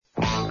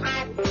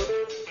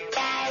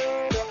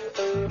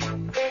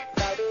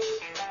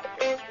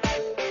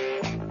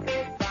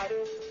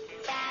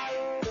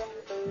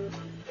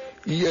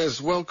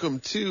Yes, welcome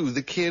to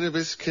the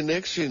Cannabis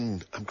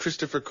Connection. I'm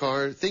Christopher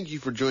Carr. Thank you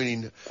for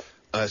joining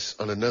us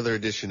on another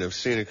edition of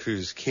Santa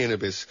Cruz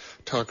Cannabis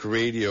Talk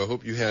Radio. I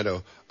hope you had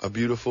a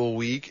beautiful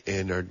week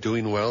and are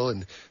doing well,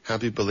 and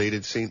happy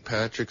belated St.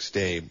 Patrick's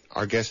Day.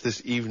 Our guest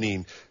this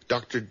evening,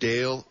 Dr.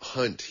 Dale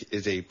Hunt,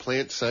 is a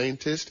plant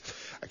scientist,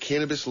 a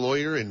cannabis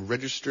lawyer, and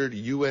registered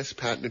U.S.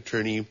 patent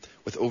attorney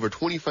with over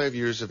 25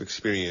 years of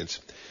experience.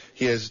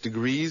 He has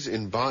degrees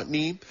in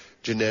botany,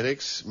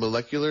 genetics,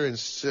 molecular and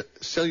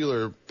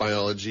cellular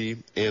biology,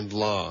 and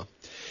law.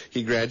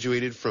 He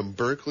graduated from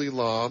Berkeley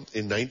Law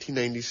in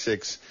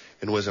 1996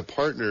 and was a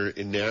partner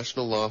in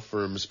national law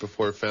firms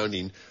before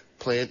founding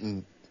Plant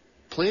and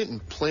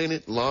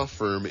Planet Law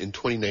Firm in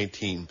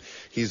 2019.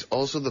 He's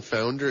also the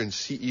founder and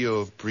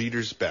CEO of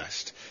Breeders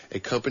Best, a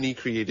company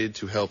created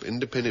to help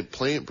independent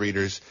plant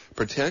breeders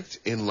protect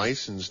and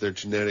license their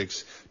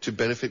genetics to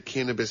benefit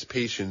cannabis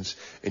patients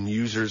and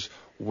users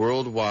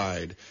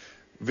worldwide.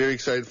 Very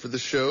excited for the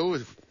show.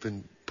 We've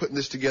been putting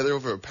this together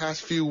over the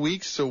past few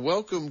weeks, so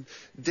welcome,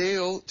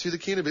 Dale, to the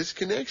Cannabis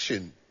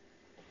Connection.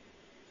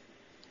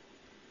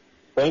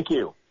 Thank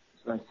you.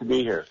 It's nice to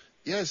be here.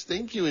 Yes,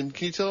 thank you. And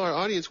can you tell our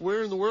audience,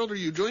 where in the world are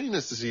you joining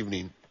us this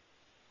evening?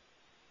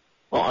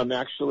 Well, I'm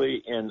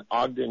actually in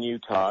Ogden,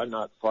 Utah,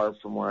 not far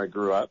from where I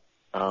grew up,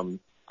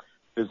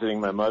 visiting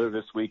my mother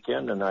this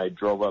weekend, and I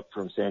drove up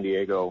from San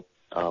Diego,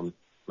 part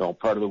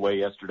of the way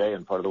yesterday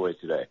and part of the way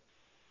today.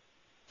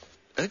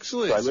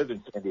 Excellent. So I live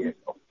in San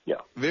Diego. Yeah.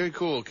 Very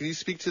cool. Can you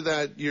speak to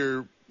that,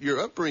 your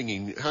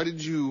upbringing? How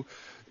did you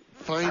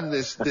find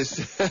this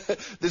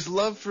this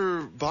love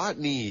for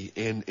botany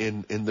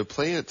and the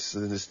plants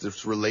and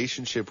this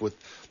relationship with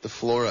the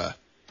flora?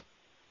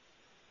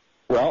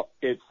 Well,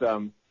 it's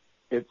an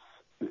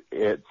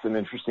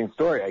interesting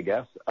story, I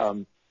guess.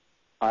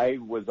 I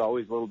was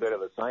always a little bit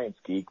of a science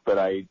geek, but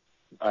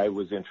I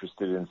was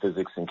interested in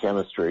physics and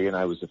chemistry, and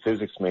I was a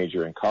physics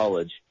major in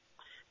college.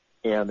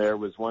 And there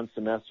was one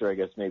semester, I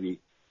guess maybe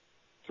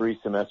 3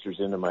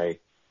 semesters into my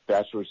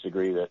bachelor's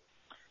degree, that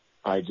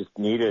I just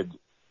needed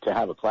to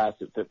have a class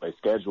that fit my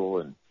schedule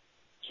and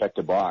checked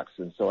a box.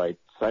 And so I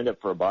signed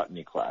up for a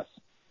botany class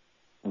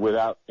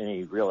without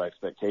any real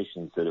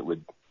expectations that it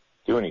would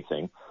do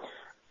anything.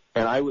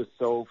 And I was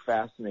so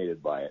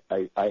fascinated by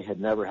it. I had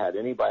never had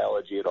any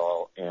biology at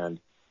all, and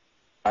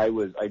I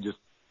just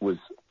was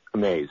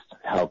amazed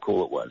how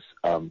cool it was.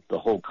 The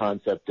whole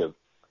concept of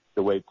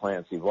the way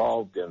plants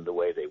evolved and the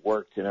way they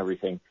worked and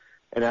everything.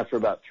 And after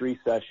about 3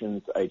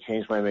 sessions, I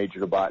changed my major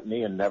to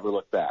botany and never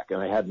looked back.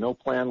 And I had no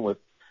plan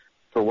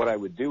for what I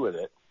would do with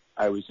it.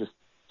 I was just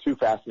too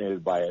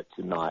fascinated by it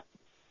to not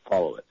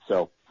follow it.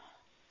 So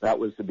that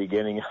was the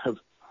beginning of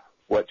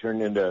what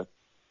turned into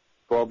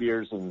 12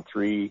 years and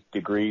 3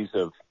 degrees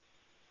of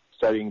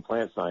studying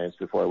plant science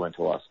before I went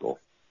to law school.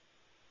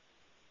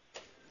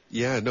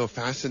 Yeah, no,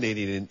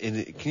 fascinating.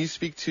 And can you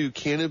speak to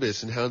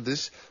cannabis and how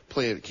this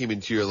plant came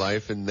into your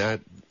life? And that,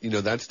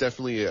 that's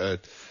definitely a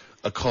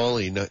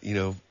calling.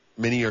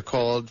 Many are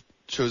called,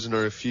 chosen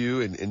are a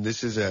few, and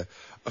this is a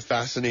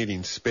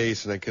fascinating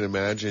space. And I can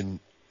imagine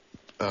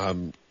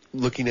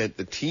looking at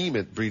the team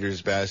at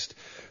Breeders Best,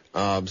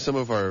 some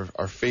of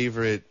our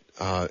favorite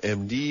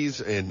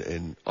MDs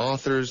and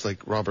authors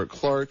like Robert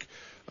Clark.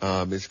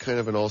 It's kind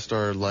of an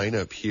all-star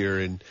lineup here,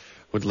 and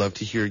would love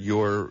to hear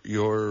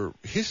your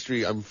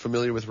history. I'm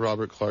familiar with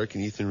Robert Clark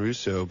and Ethan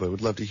Russo, but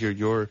would love to hear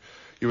your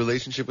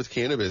relationship with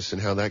cannabis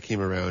and how that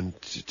came around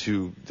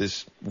to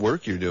this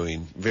work you're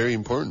doing. Very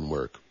important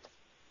work.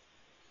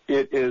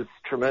 It is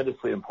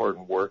tremendously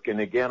important work. And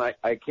again,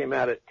 I came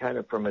at it kind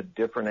of from a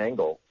different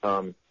angle.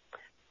 I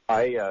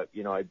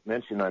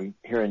mentioned I'm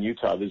here in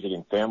Utah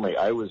visiting family.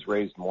 I was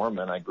raised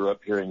Mormon. I grew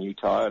up here in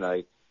Utah,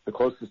 and the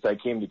closest I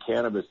came to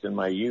cannabis in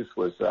my youth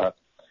was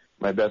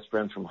my best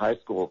friend from high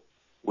school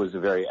was a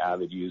very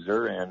avid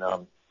user,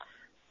 and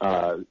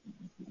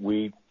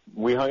we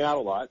hung out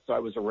a lot, so I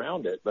was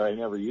around it, but I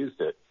never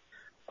used it.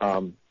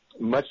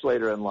 Much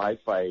later in life,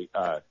 I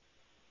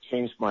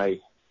changed my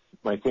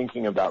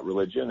thinking about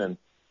religion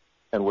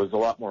and was a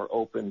lot more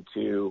open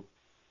to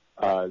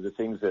the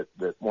things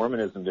that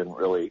Mormonism didn't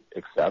really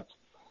accept.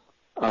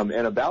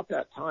 And about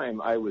that time,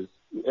 I was,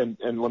 and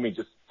let me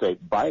just say,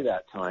 by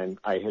that time,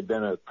 I had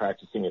been a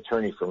practicing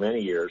attorney for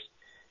many years,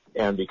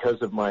 and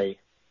because of my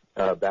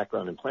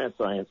background in plant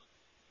science,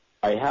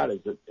 I had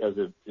as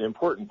an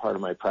important part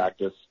of my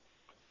practice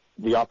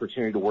the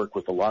opportunity to work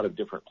with a lot of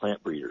different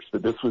plant breeders.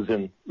 But this was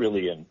in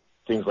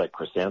things like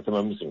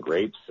chrysanthemums and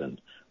grapes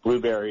and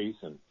blueberries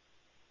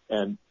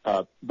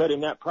but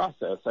in that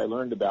process, I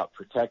learned about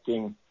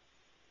protecting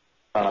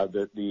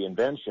the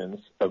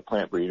inventions of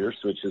plant breeders,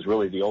 which is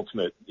really the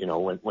ultimate.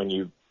 When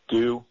you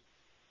do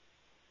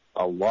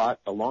a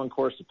long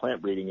course of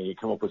plant breeding and you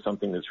come up with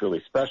something that's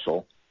really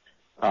special,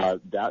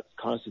 that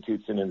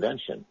constitutes an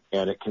invention,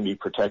 and it can be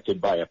protected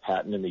by a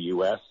patent in the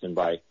U.S. and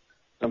by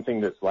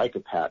something that's like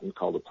a patent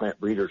called a plant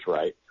breeder's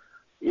right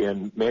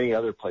in many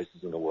other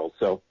places in the world.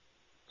 So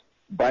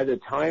by the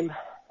time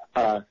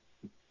I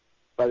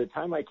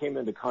came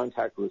into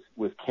contact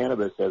with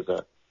cannabis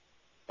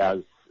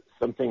as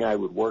something I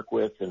would work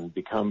with and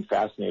become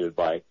fascinated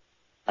by.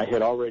 I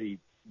had already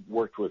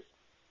worked with,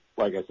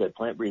 like I said,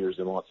 plant breeders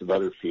in lots of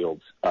other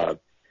fields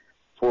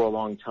for a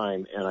long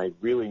time, and I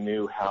really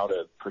knew how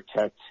to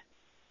protect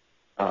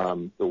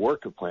the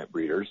work of plant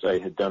breeders. I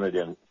had done it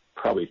in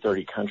probably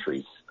 30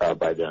 countries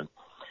by then.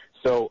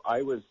 So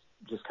I was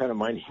just kind of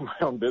minding my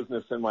own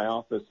business in my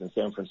office in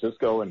San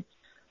Francisco, and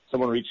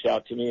someone reached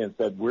out to me and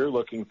said, we're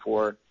looking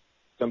for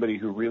somebody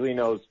who really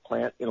knows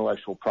plant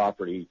intellectual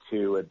property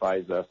to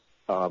advise us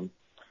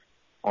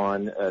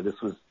on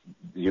this was,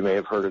 you may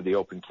have heard of the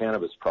Open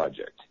Cannabis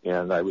Project.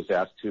 And I was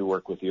asked to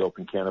work with the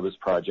Open Cannabis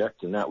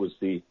Project, and that was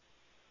the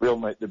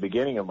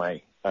beginning of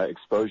my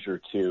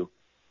exposure to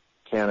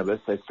cannabis.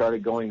 I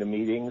started going to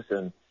meetings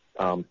and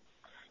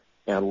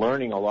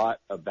learning a lot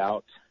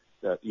about,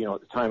 at the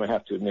time, I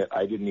have to admit,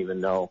 I didn't even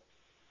know,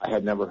 I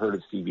had never heard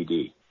of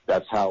CBD.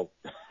 That's how.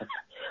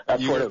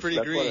 You were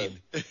pretty green.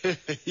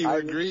 You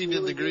were green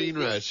in the green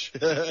rush.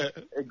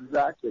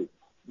 Exactly.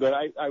 But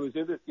I was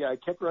in it. Yeah, I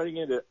kept running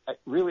into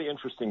really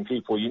interesting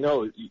people.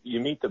 You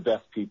meet the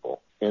best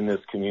people in this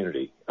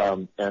community.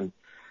 And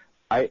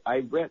I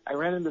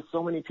ran into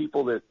so many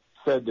people that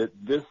said that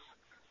this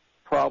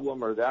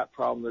problem or that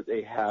problem that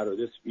they had, or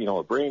this,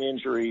 a brain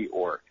injury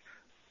or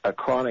a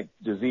chronic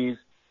disease,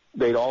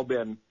 they'd all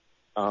been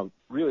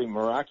really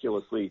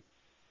miraculously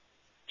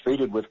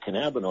treated with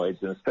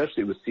cannabinoids, and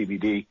especially with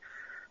CBD.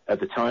 At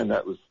the time,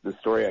 that was the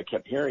story I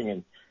kept hearing.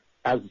 And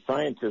as a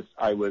scientist,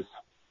 I was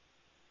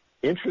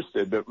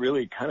interested, but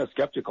really kind of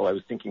skeptical. I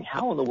was thinking,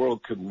 how in the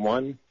world could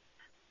one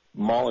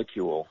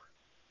molecule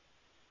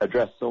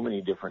address so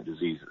many different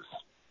diseases?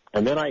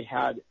 And then I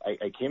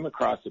came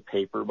across a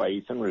paper by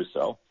Ethan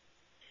Russo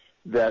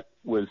that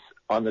was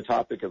on the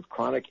topic of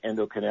chronic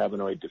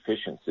endocannabinoid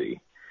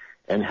deficiency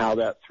and how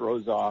that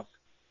throws off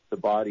the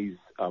body's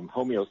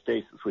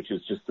homeostasis, which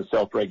is just the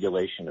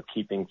self-regulation of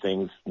keeping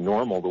things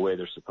normal the way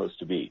they're supposed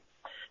to be.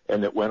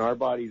 And that when our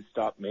bodies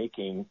stop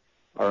making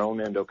our own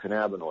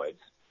endocannabinoids,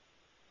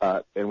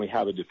 and we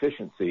have a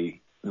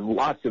deficiency,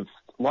 lots of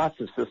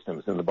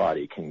systems in the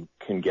body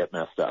can get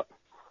messed up.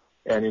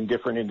 And in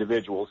different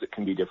individuals, it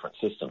can be different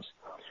systems.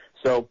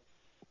 So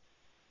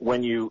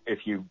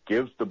if you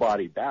give the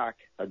body back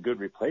a good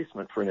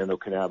replacement for an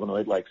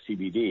endocannabinoid like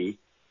CBD,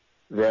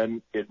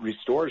 then it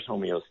restores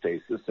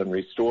homeostasis and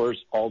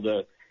restores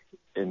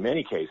in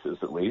many cases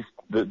at least,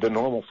 the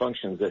normal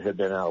functions that had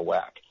been out of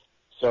whack.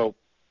 So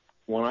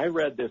when I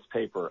read this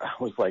paper, I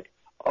was like,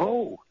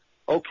 oh,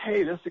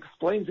 okay, this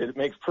explains it. It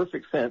makes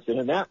perfect sense. And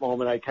in that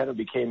moment, I kind of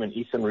became an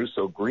Ethan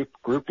Russo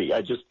groupie.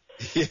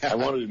 I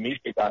wanted to meet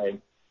the guy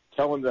and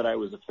tell him that I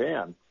was a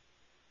fan.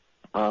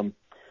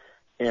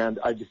 And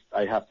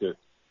I have to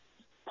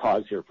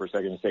pause here for a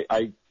second and say,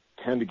 I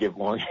tend to give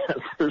long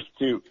answers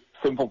to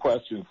simple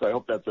questions, so I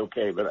hope that's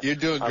okay. But you're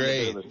doing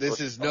great.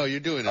 You're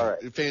doing a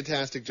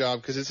fantastic job,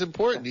 because it's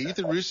important.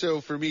 Ethan Russo,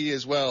 for me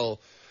as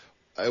well,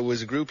 I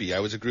was a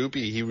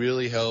groupie. He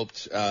really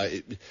helped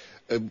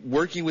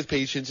working with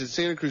patients. At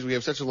Santa Cruz, we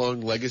have such a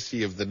long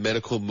legacy of the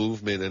medical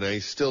movement, and I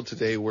still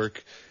today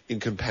work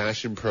in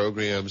compassion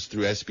programs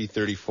through SB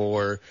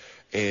 34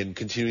 and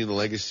continuing the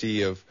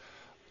legacy of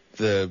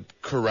the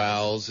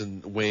Corrals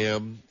and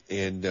WHAM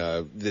and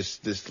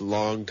this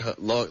long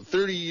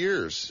 30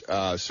 years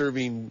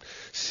serving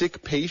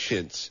sick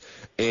patients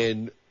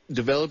and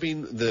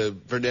developing the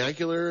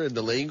vernacular and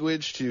the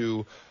language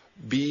to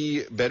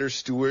be better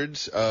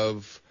stewards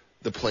of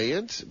the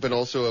plant, but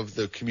also of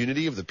the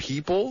community, of the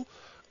people.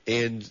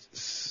 And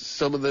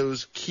some of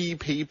those key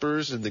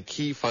papers and the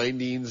key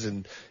findings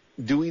and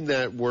doing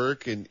that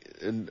work, and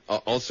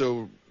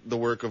also the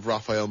work of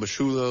Raphael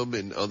Mechoulam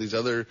and all these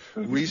other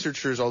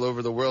researchers all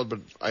over the world. But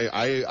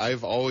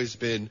I've always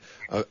been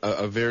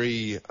a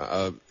very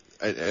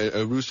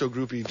a Russo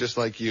groupie just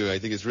like you. I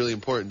think it's really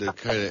important to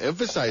kind of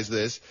emphasize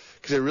this,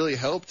 because it really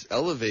helped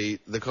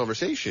elevate the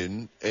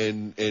conversation,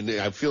 and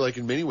I feel like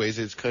in many ways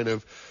it's kind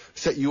of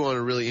set you on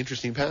a really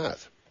interesting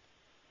path.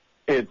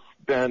 It's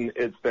been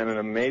an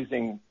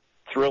amazing,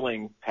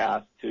 thrilling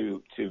path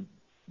to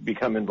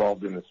become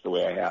involved in this the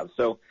way I have.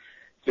 So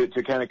to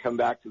kind of come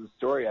back to the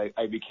story,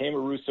 I became a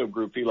Russo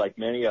groupie like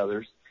many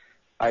others.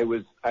 I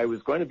was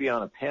going to be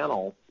on a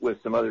panel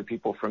with some other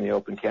people from the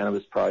Open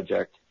Cannabis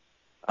Project.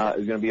 I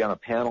was going to be on a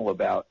panel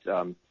about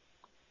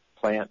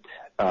plant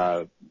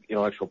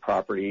intellectual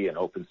property and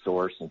open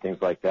source and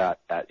things like that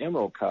at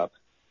Emerald Cup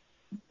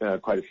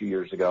quite a few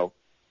years ago.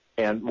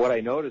 And what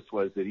I noticed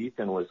was that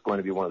Ethan was going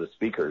to be one of the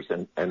speakers,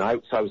 and I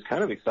was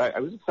kind of excited.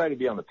 I was excited to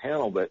be on the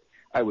panel, but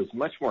I was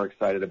much more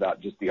excited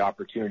about just the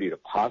opportunity to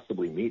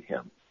possibly meet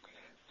him.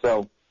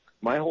 So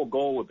my whole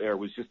goal there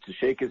was just to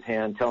shake his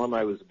hand, tell him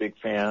I was a big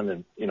fan,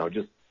 and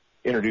just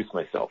introduce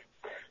myself.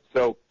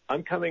 So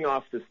I'm coming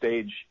off the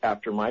stage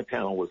after my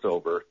panel was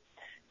over,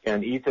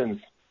 and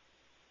Ethan's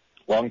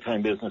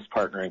longtime business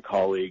partner and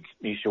colleague,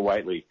 Nisha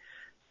Whiteley,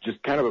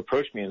 just kind of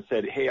approached me and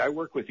said, hey, I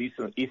work with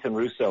Ethan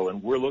Russo,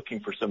 and we're looking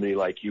for somebody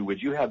like you.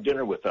 Would you have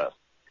dinner with us?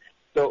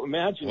 So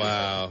imagine,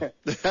 wow.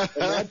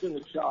 Imagine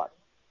the shock.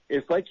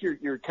 it's like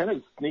you're kind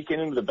of sneaking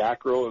into the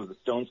back row of the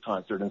Stones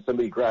concert, and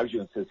somebody grabs you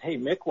and says, "Hey,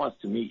 Mick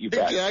wants to meet you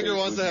back." Mick Jagger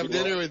wants to have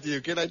dinner with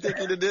you. Can I take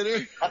you to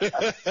dinner?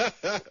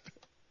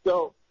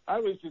 So I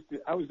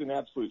was in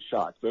absolute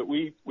shock. But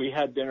we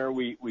had dinner.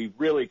 We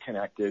really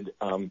connected.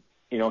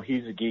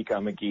 He's a geek.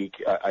 I'm a geek.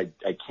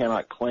 I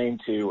cannot claim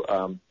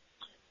to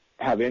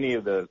have any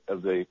of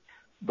the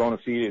bona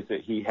fides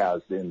that he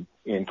has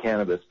in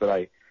cannabis, but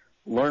I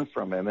learned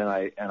from him, and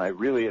I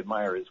really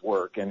admire his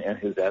work and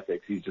his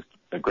ethics. He's just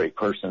a great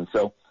person.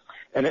 So,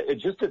 and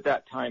just at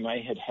that time, I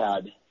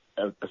had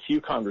a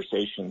few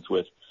conversations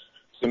with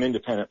some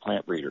independent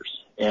plant breeders,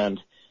 and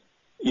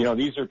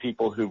these are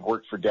people who've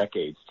worked for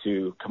decades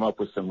to come up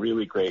with some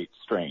really great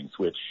strains,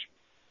 which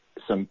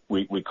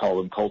we call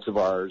them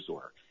cultivars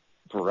or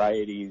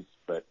varieties,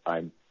 but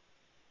I'm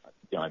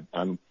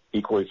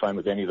equally fine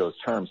with any of those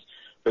terms.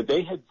 But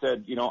they had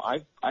said,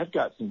 I've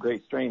got some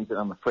great strains, and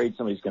I'm afraid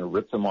somebody's going to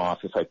rip them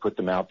off if I put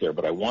them out there.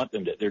 But I want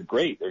them they're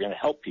great. They're going to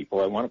help people.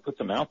 I want to put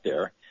them out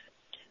there.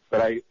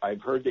 But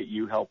I've heard that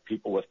you help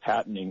people with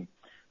patenting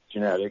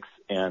genetics,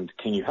 and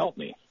can you help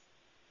me?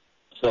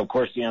 So, of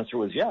course, the answer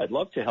was, yeah, I'd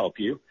love to help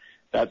you.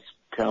 That's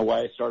kind of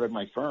why I started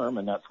my firm,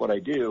 and that's what I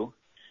do.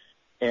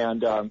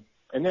 And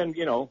then,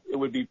 it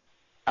would be,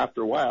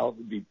 after a while, it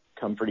would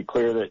become pretty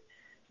clear that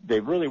they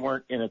really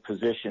weren't in a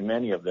position,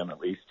 many of them at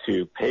least,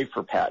 to pay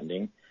for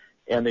patenting,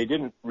 and they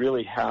didn't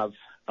really have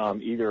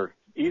either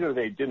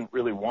they didn't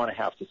really want to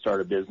have to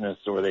start a business,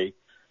 or they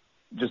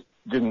just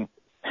didn't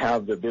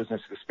have the business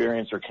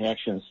experience or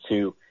connections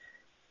to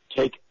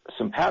take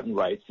some patent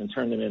rights and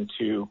turn them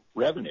into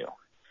revenue.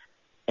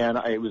 And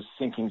I was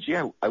thinking, gee,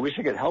 I wish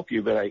I could help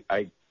you, but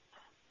I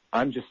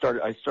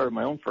started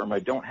my own firm. I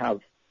don't have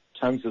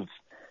tons of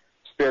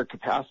spare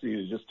capacity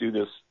to just do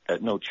this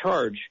at no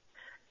charge.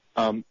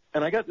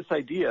 And I got this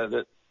idea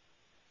that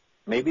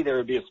maybe there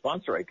would be a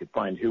sponsor I could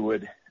find who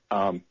would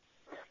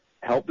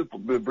help the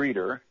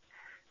breeder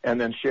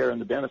and then share in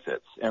the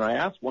benefits. And I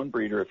asked one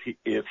breeder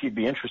if he'd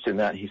be interested in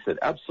that. And he said,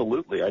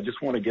 absolutely. I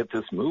just want to get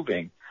this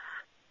moving.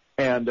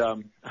 And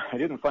I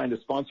didn't find a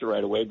sponsor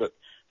right away, but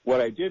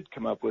what I did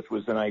come up with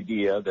was an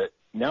idea that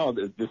now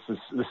that this is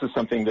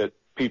something that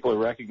people are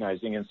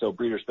recognizing. And so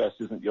Breeders' Best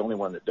isn't the only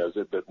one that does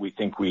it, but we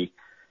think we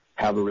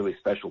have a really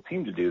special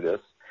team to do this.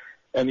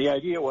 And the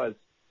idea was,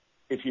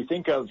 if you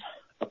think of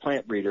a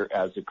plant breeder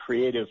as a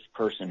creative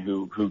person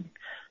who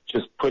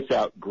just puts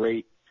out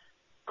great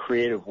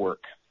creative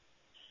work,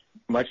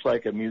 much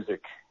like a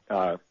music,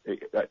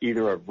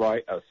 either a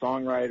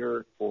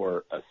songwriter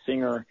or a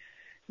singer,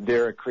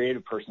 they're a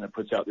creative person that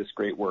puts out this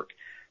great work.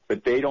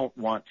 But they don't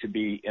want to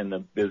be in the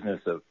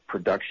business of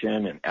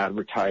production and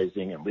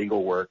advertising and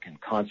legal work and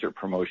concert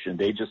promotion.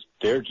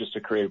 They're just a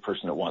creative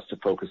person that wants to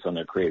focus on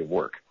their creative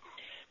work.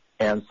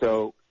 And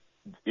so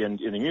in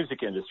the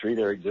music industry,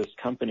 there exist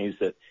companies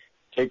that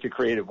take the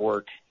creative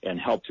work and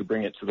help to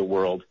bring it to the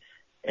world,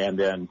 and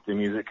then the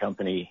music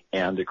company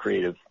and the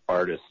creative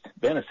artist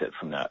benefit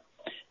from that.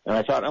 And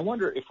I thought, I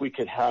wonder if we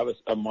could have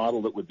a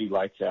model that would be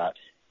like that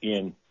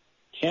in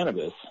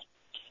cannabis,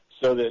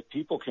 so that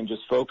people can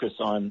just focus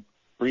on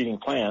breeding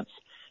plants,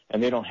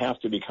 and they don't have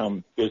to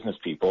become business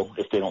people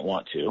if they don't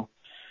want to.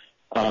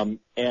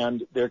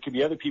 And there could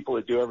be other people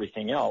that do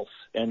everything else,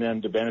 and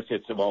then the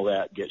benefits of all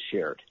that get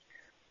shared.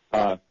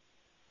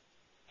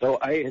 So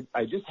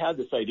I just had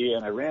this idea,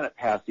 and I ran it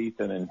past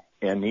Ethan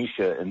and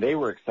Nisha, and they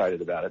were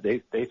excited about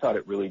it. They thought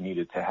it really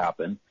needed to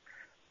happen.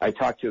 I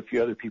talked to a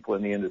few other people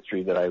in the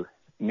industry that I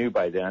knew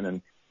by then,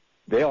 and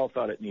they all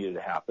thought it needed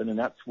to happen, and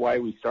that's why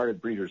we started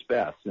Breeders'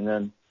 Best. And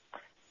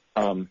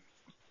then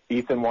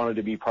Ethan wanted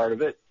to be part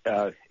of it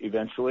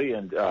eventually,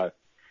 and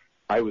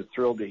I was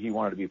thrilled that he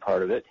wanted to be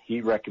part of it.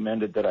 He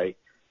recommended that I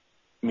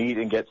meet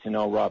and get to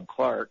know Rob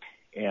Clark,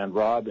 and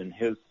Rob and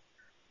his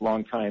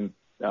longtime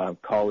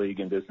colleague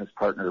and business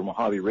partner,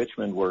 Mojave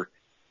Richmond, were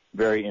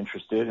very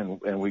interested,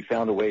 and we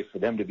found a way for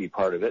them to be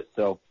part of it.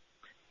 So,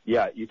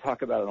 yeah, you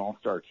talk about an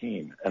all-star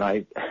team,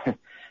 and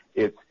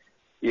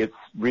it's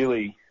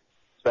really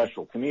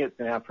special. To me, it's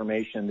an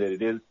affirmation that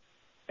it is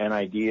an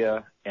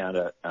idea and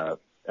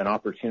an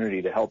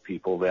opportunity to help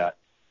people that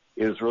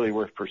is really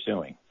worth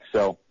pursuing.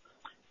 So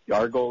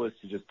our goal is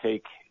to just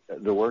take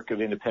the work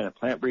of independent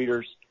plant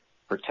breeders,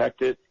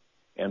 protect it,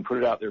 and put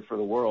it out there for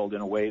the world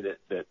in a way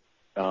that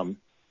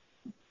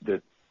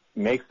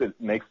makes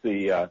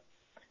the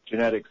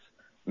genetics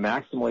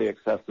maximally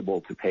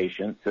accessible to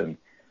patients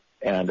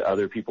and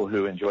other people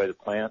who enjoy the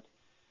plant,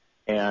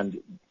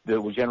 and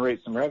that will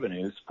generate some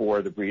revenues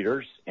for the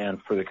breeders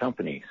and for the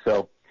company.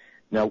 So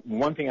now,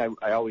 one thing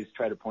I always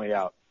try to point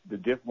out,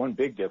 one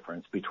big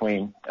difference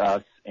between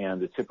us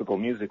and the typical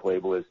music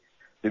label is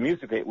the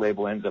music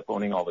label ends up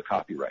owning all the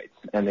copyrights,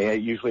 and they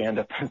usually end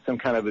up in some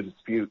kind of a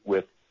dispute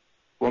with,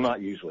 well,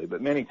 not usually,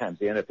 but many times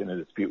they end up in a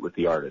dispute with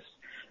the artist.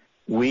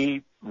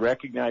 We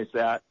recognized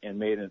that and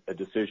made a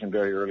decision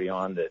very early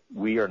on that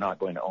we are not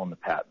going to own the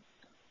patents.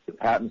 The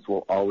patents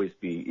will always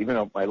be, even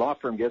though my law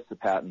firm gets the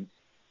patents,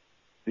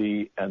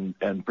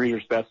 and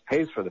Breeders' Best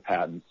pays for the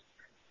patents,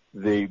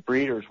 the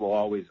breeders will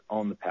always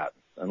own the patents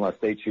unless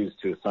they choose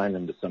to assign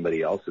them to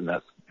somebody else, and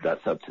that's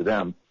that's up to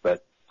them.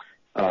 But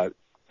and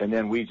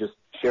then we just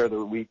share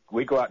we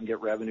go out and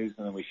get revenues,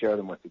 and then we share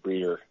them with the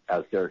breeder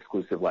as their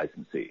exclusive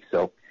licensee.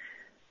 So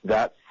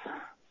that's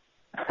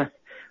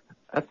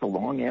a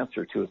long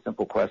answer to a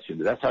simple question.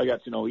 But that's how I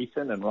got to know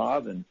Ethan and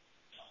Rob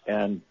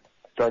and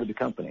started the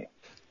company.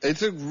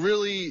 It's a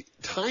really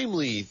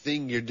timely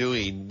thing you're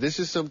doing. This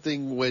is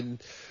something when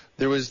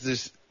there was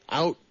this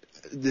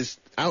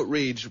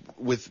outrage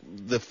with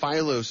the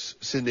Phylos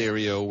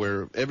scenario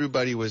where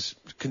everybody was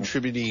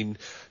contributing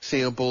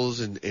samples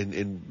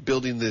and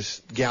building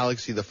this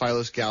galaxy, the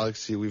Phylos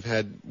galaxy. We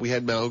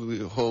had Mowgli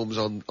Holmes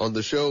on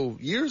the show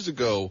years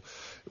ago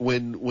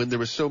when there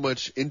was so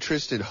much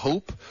interest and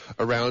hope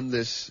around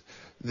this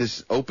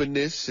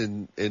openness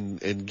and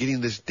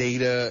getting this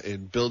data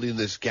and building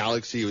this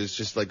galaxy. It was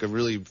just like a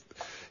really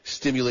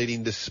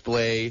stimulating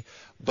display.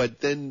 But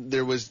then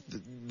there was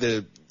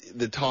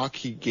the talk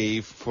he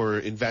gave for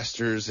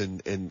investors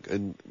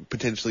and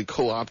potentially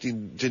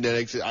co-opting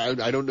genetics.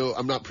 I don't know.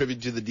 I'm not privy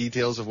to the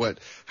details of what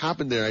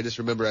happened there. I just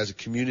remember as a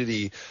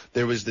community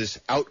there was this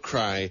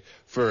outcry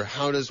for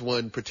how does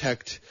one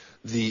protect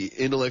the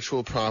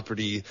intellectual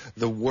property,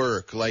 the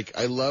work. Like,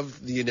 I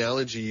love the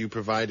analogy you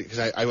provided because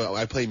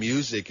I play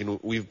music and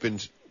we've been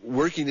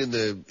working in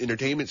the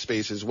entertainment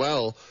space as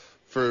well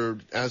for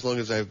as long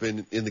as I've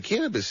been in the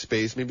cannabis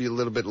space, maybe a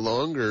little bit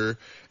longer.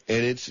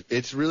 And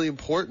it's really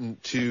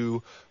important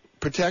to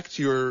protect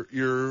your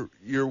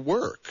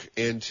work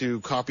and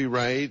to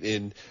copyright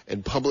and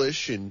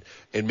publish and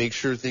make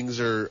sure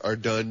things are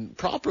done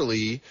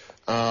properly,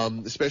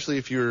 especially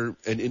if you're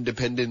an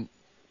independent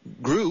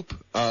group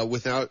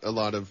without a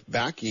lot of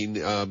backing.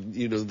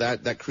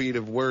 That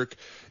creative work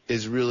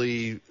is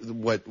really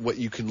what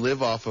you can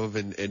live off of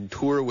and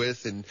tour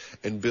with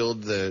and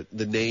build the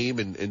name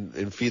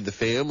and feed the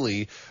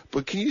family.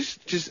 But can you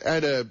just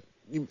at a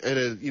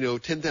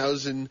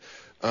 10,000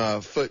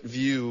 foot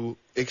view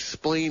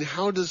explain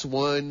how does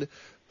one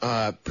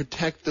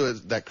protect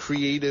that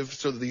creative,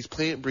 so that these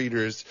plant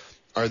breeders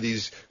are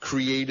these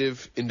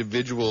creative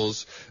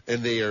individuals,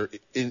 and they are,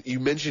 you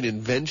mentioned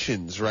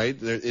inventions, right?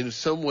 In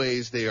some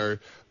ways they are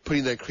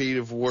putting that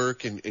creative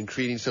work and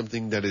creating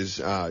something that is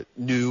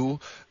new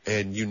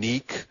and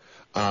unique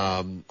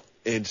and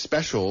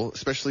special,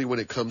 especially when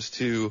it comes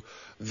to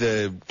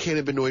the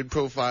cannabinoid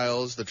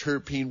profiles, the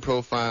terpene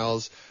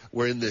profiles.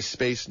 We're in this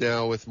space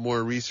now with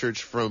more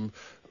research from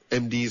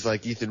MDs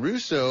like Ethan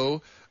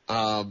Russo,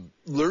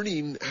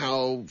 learning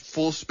how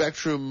full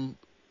spectrum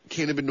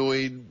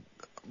cannabinoid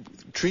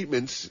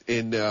treatments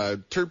and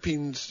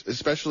terpenes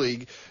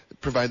especially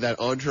provide that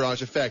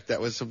entourage effect.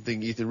 That was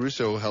something Ethan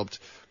Russo helped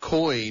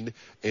coin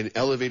and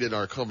elevated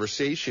our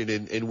conversation,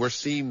 and we're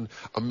seeing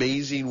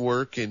amazing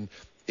work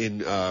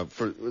I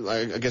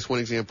guess one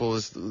example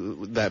is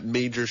that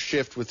major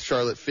shift with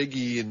Charlotte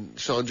Figge and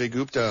Sanjay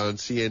Gupta on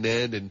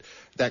CNN, and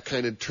that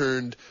kind of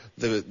turned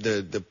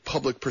the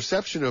public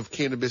perception of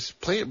cannabis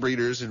plant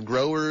breeders and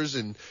growers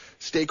and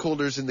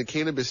stakeholders in the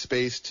cannabis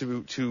space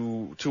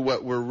to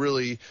what we're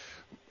really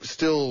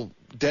still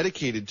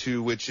dedicated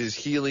to, which is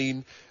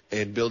healing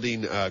and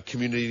building a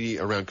community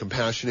around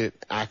compassionate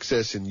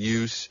access and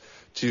use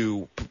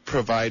to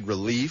provide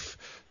relief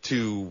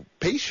to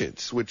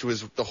patients, which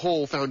was the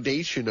whole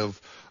foundation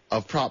of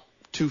Prop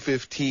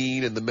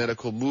 215 and the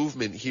medical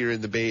movement here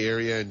in the Bay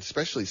Area, and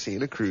especially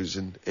Santa Cruz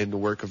and the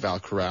work of Val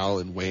Corral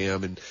and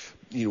WHAM and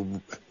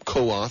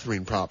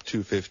co-authoring Prop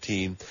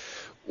 215.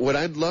 What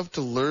I'd love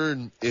to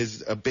learn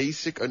is a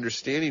basic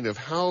understanding of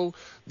how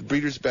the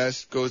Breeders'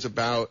 Best goes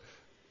about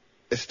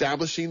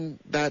establishing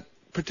that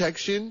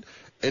protection,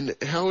 and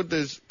how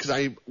does,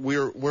 because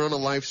we're on a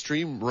live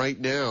stream right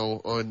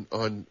now on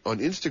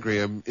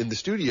Instagram in the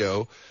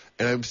studio,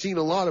 and I'm seeing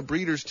a lot of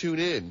breeders tune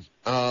in.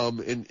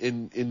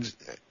 And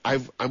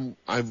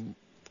I'm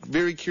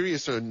very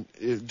curious on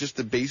just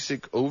the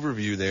basic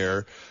overview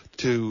there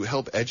to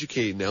help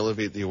educate and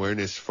elevate the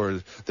awareness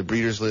for the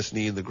breeders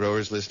listening, the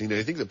growers listening. And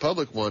I think the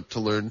public want to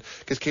learn,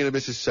 because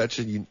cannabis is such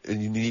a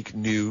unique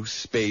new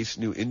space,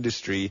 new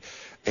industry,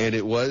 and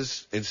it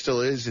was and still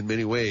is in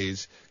many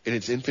ways in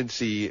its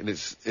infancy, and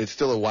it's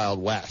still a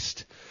wild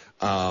west.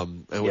 I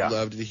would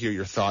love to hear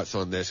your thoughts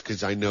on this,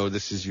 because I know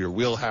this is your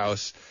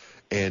wheelhouse,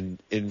 and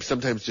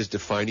sometimes just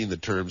defining the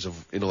terms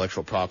of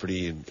intellectual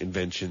property and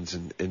inventions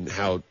and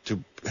how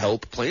to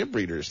help plant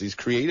breeders, these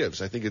creatives.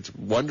 I think it's a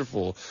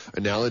wonderful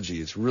analogy.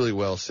 It's really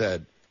well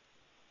said.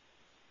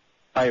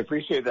 I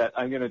appreciate that.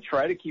 I'm going to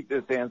try to keep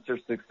this answer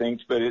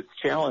succinct, but it's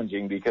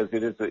challenging because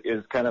it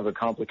is kind of a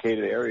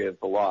complicated area of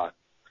the law.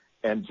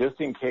 And just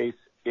in case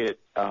it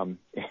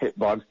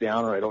bogs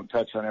down or I don't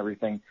touch on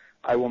everything,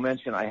 I will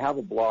mention I have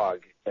a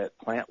blog at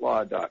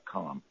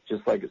plantlaw.com,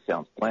 just like it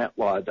sounds,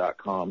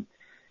 plantlaw.com,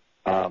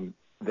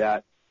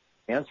 that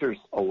answers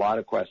a lot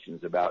of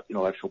questions about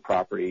intellectual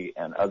property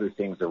and other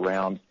things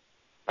around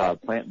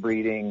plant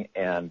breeding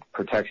and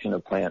protection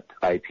of plant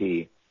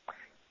IP.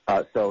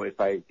 So if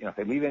I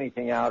leave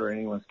anything out or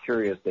anyone's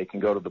curious, they can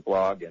go to the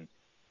blog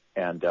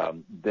and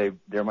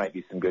there might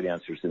be some good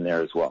answers in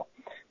there as well.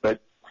 But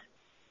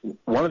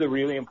one of the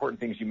really important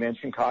things, you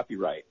mentioned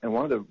copyright, and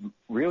one of the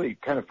really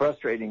kind of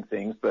frustrating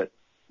things, but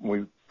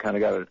we've kind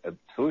of got a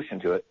solution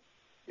to it,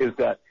 is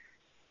that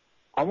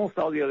almost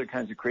all the other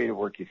kinds of creative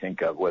work you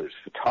think of, whether it's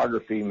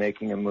photography,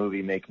 making a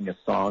movie, making a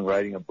song,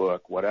 writing a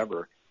book,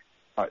 whatever,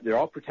 they're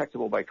all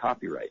protectable by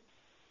copyright.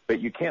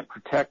 But you can't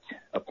protect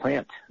a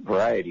plant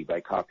variety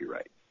by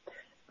copyright.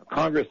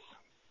 Congress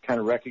kind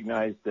of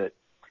recognized that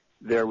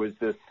there was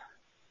this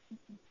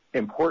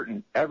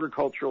important,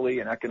 agriculturally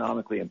and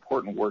economically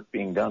important work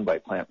being done by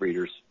plant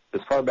breeders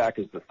as far back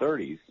as the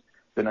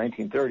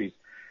 1930s,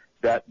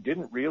 that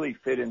didn't really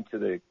fit into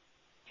the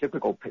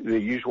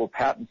usual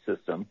patent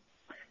system,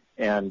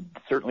 and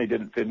certainly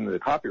didn't fit into the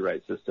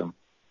copyright system.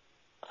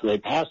 So they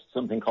passed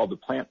something called the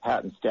Plant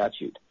Patent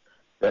Statute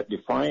that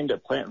defined a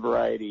plant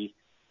variety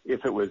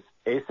if it was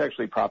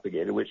asexually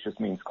propagated, which just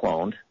means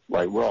cloned,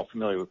 like we're all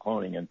familiar with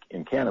cloning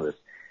in cannabis.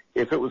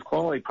 If it was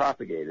clonally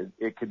propagated,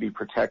 it could be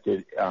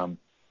protected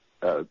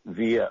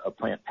via a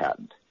plant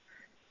patent.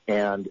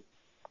 And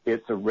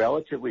it's a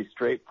relatively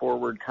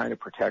straightforward kind of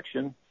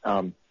protection.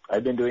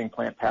 I've been doing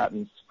plant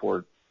patents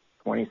for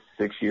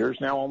 26 years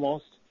now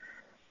almost,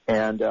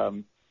 and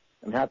I'm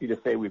happy to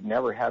say we've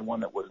never had one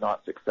that was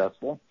not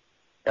successful.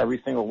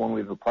 Every single one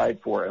we've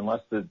applied for,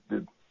 unless the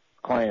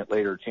client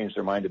later changed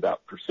their mind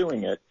about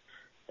pursuing it,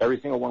 every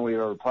single one we've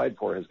ever applied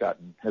for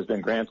has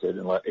been granted,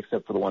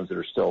 except for the ones that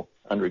are still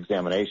under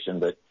examination.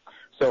 But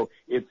so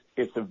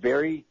it's a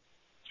very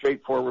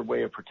straightforward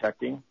way of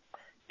protecting.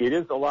 It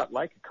is a lot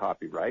like a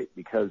copyright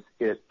because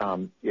it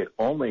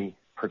only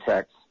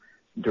protects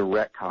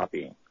direct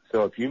copying.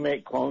 So if you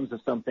make clones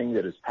of something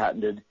that is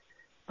patented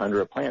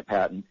under a plant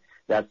patent,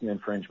 that's an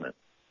infringement.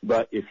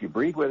 But if you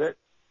breed with it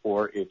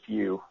or if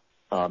you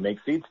make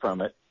seeds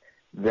from it,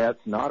 that's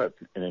not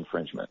an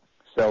infringement.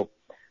 So,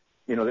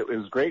 it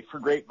was great for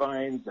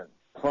grapevines and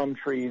plum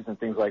trees and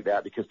things like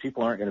that because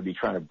people aren't going to be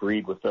trying to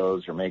breed with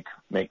those or make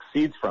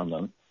seeds from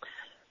them.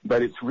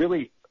 But it's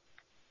really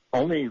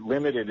only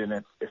limited in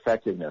its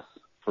effectiveness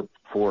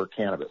for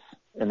cannabis.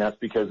 And that's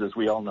because, as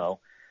we all know,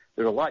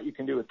 there's a lot you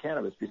can do with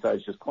cannabis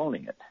besides just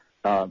cloning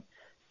it.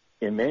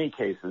 In many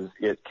cases,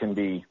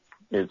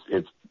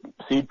 it's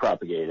seed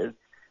propagated.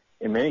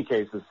 In many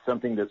cases,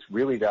 something that's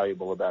really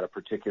valuable about a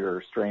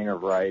particular strain or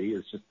variety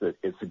is just that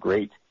it's a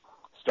great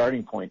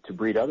starting point to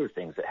breed other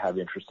things that have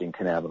interesting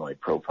cannabinoid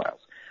profiles.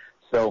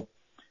 So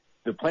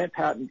the plant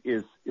patent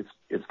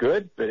it's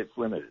good, but it's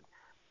limited.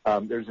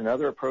 There's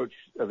another approach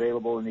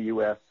available in the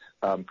U.S.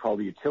 Called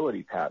the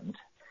utility patent.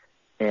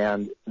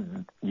 And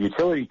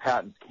utility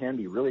patents can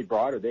be really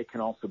broad, or they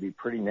can also be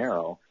pretty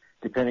narrow,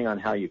 depending on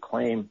how you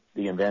claim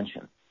the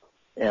invention.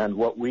 And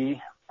what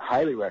we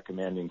highly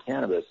recommend in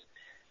cannabis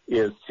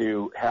is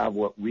to have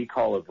what we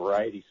call a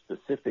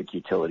variety-specific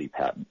utility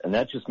patent. And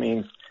that just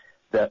means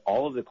that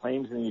all of the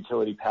claims in the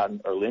utility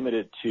patent are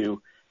limited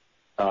to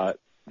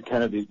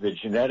kind of the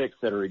genetics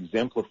that are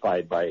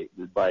exemplified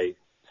by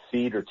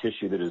seed or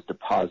tissue that is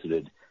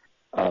deposited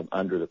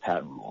under the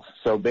patent rules.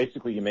 So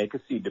basically you make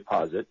a seed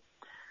deposit.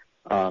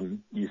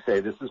 You say,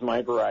 this is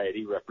my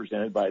variety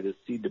represented by this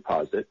seed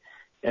deposit,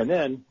 and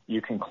then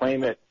you can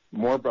claim it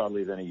more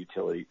broadly than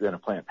a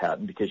plant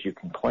patent, because you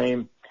can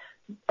claim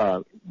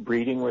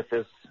breeding with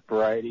this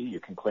variety,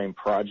 you can claim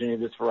progeny of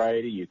this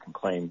variety, you can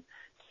claim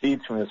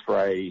seeds from this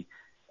variety,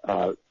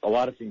 a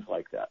lot of things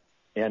like that.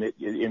 And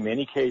in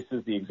many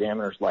cases, the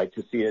examiners like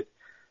to see it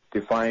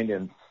defined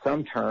in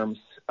some terms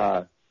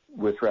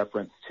with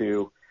reference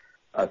to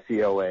a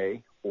COA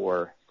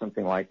or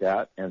something like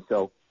that. And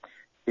so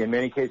in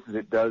many cases,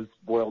 it does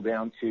boil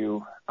down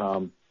to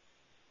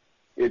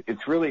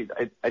it's really,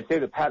 I'd say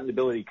the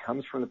patentability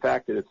comes from the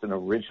fact that it's an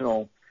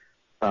original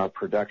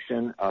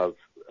production of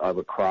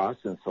a cross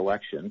and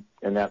selection.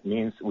 And that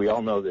means we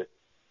all know that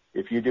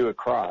if you do a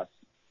cross,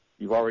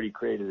 you've already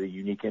created a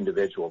unique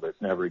individual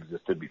that's never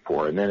existed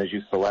before. And then as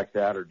you select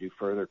that or do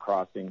further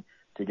crossing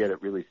to get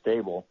it really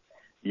stable,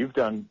 you've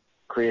done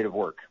creative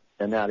work,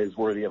 and that is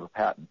worthy of a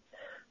patent.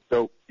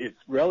 So it's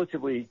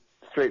relatively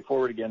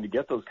straightforward, again, to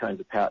get those kinds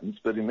of patents,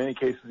 but in many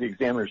cases the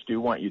examiners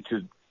do want you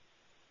to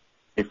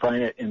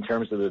define it in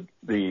terms of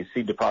the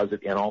seed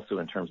deposit and also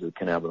in terms of the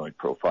cannabinoid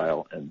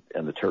profile and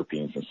the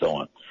terpenes and so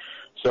on.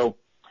 So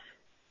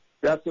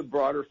that's a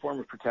broader form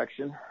of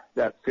protection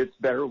that fits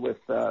better with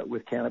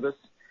cannabis.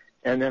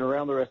 And then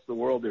around the rest of the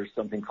world, there's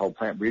something called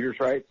plant breeders'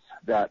 rights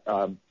that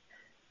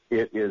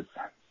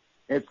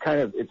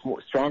it's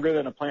more stronger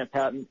than a plant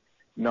patent,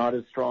 not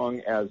as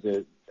strong as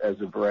a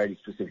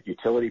variety-specific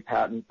utility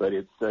patent, but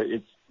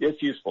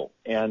it's useful,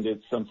 and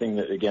it's something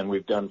that, again,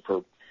 we've done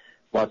for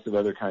lots of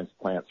other kinds of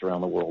plants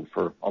around the world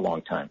for a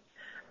long time.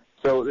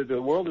 So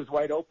the world is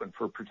wide open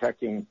for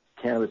protecting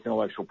cannabis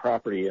intellectual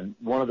property, and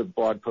one of the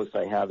blog posts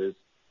I have is,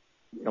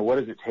 what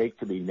does it take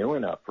to be new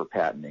enough for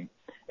patenting?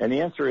 And the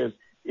answer is,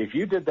 if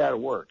you did that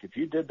work, if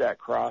you did that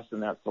cross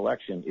and that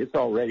selection, it's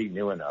already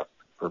new enough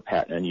for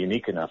patent and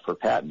unique enough for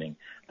patenting.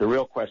 The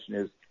real question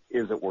is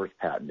it worth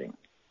patenting?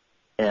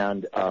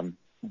 And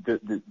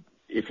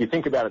if you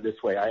think about it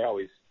this way, I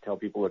always tell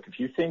people, look, if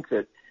you think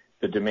that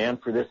the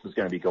demand for this is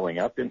going to be going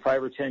up in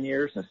 5 or 10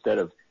 years instead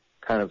of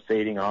kind of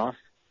fading off,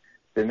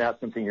 then that's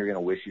something you're going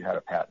to wish you had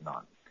a patent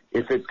on.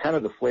 If it's kind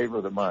of the flavor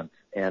of the month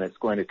and it's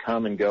going to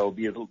come and go,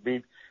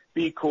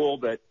 be cool,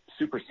 but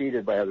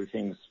superseded by other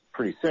things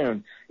pretty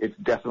soon, it's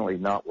definitely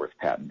not worth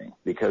patenting,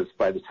 because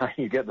by the time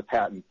you get the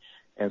patent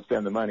and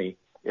spend the money,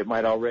 it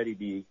might already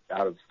be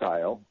out of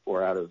style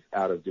or out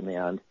of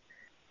demand,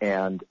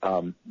 and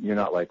you're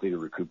not likely to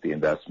recoup the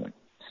investment.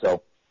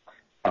 So,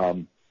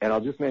 and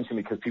I'll just mention,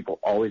 because people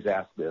always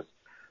ask this,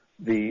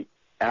 the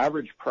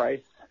average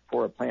price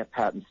for a plant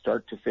patent,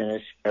 start to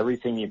finish,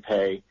 everything you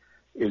pay,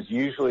 is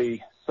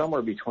usually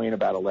somewhere between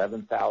about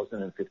 $11,000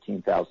 and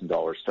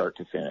 $15,000 start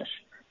to finish.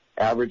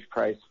 Average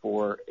price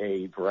for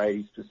a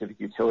variety-specific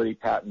utility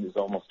patent is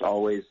almost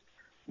always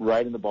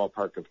right in the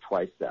ballpark of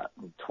twice that,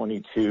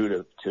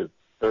 22 to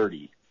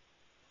 30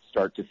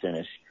 start to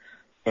finish.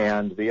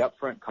 And the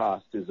upfront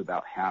cost is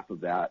about half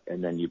of that,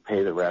 and then you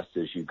pay the rest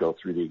as you go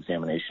through the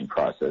examination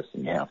process,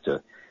 and you have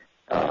to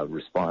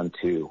respond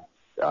to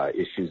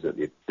issues that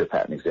the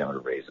patent examiner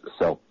raises.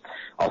 So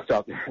I'll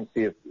stop there and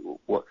see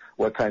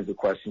what kinds of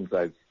questions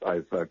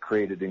I've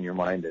created in your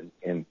mind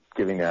in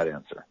giving that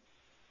answer.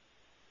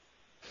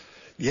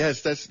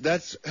 Yes,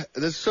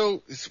 that's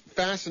so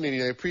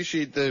fascinating. I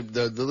appreciate the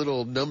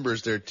little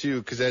numbers there too,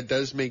 because that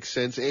does make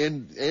sense,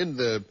 and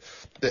the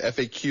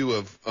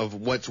FAQ of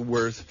what's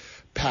worth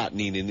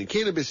patenting. And in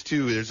cannabis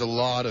too, there's a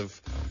lot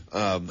of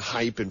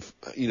hype and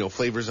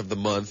flavors of the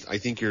month. I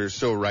think you're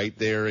so right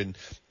there, and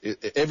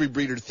every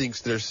breeder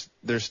thinks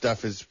their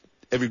stuff is.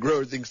 Every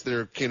grower thinks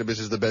their cannabis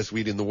is the best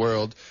weed in the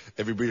world.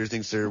 Every breeder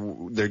thinks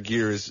their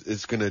gear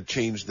is going to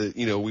change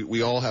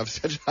we all have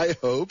such high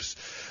hopes.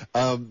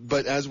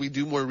 But as we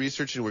do more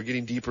research and we're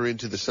getting deeper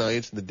into the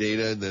science and the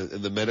data and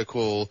the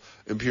medical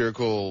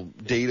empirical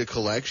data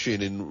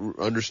collection and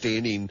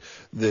understanding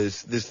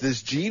this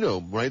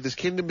genome, right? This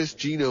cannabis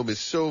genome is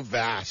so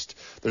vast.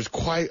 There's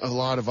quite a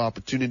lot of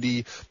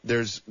opportunity.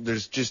 There's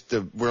just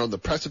we're on the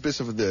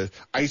precipice of the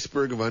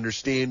iceberg of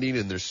understanding,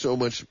 and there's so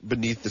much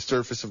beneath the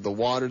surface of the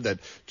water that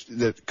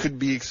could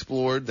be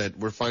explored, that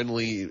we're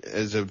finally,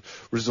 as a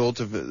result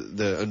of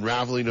the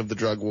unraveling of the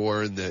drug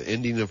war and the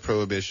ending of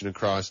prohibition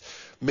across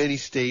many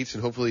states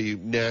and hopefully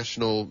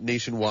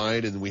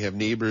nationwide, and we have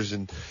neighbors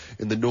in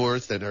the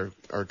north that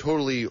are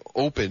totally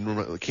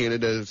open.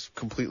 Canada is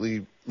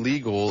completely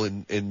legal,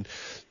 and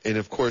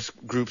of course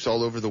groups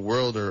all over the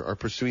world are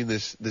pursuing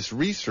this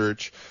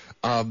research.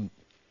 I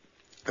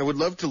would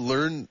love to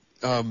learn.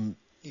 You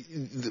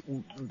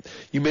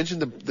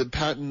mentioned the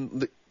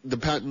patent. The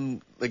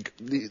patent,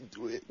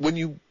 when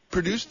you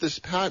produce this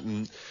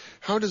patent,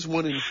 how does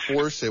one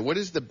enforce it? What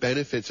is the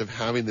benefits of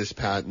having this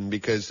patent?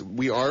 Because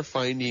we are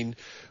finding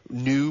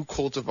new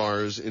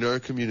cultivars in our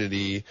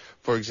community.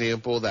 For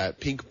example, that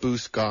Pink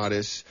Boost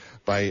Goddess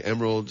by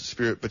Emerald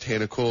Spirit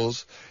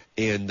Botanicals,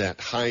 and that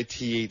high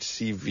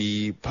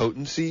THCV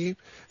potency.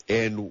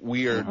 And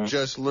we are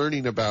just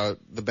learning about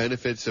the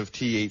benefits of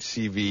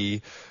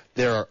THCV.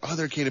 There are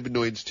other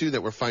cannabinoids, too,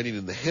 that we're finding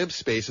in the hemp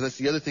space, and that's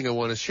the other thing I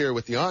want to share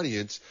with the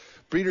audience.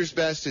 Breeders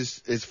Best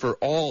is for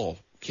all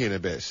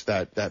cannabis,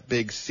 that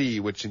big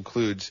C, which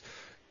includes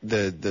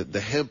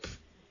the hemp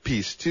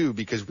piece, too,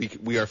 because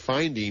we are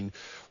finding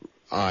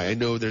I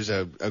know there's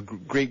a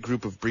great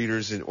group of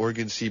breeders in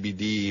Oregon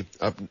CBD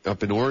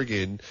up in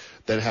Oregon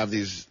that have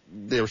these.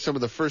 They were some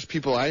of the first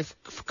people I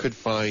could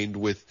find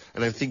with,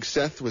 and I think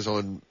Seth was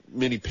on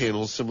many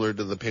panels similar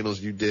to the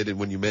panels you did and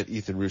when you met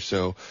Ethan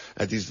Russo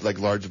at these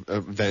large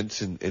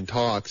events and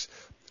talks.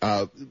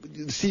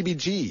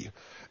 CBG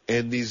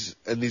and these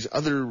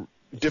other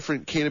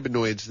different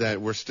cannabinoids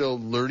that we're still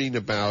learning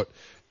about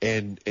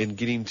and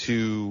getting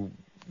to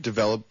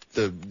develop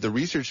the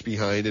research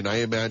behind, and I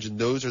imagine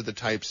those are the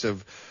types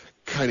of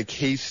kind of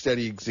case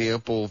study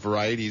example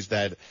varieties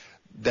that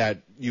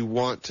you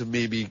want to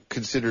maybe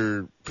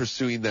consider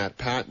pursuing that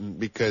patent,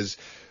 because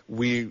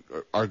we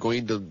are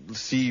going to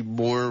see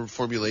more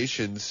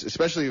formulations,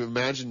 especially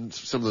imagine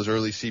some of those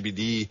early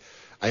CBD.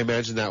 I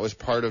imagine that was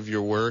part of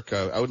your work.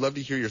 I would love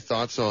to hear your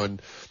thoughts on,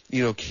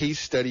 case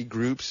study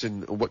groups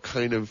and what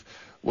kind of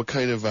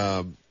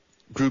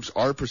groups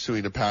are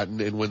pursuing a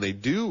patent, and when they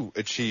do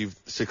achieve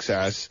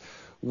success,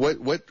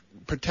 what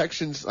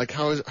protections,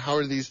 how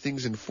are these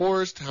things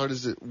enforced? How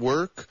does it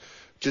work?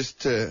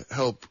 Just to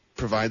help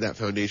provide that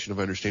foundation of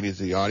understanding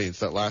to the audience.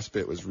 That last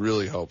bit was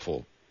really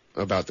helpful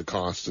about the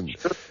cost and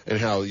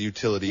how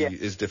utility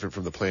is different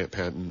from the plant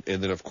patent,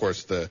 and then of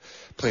course the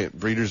plant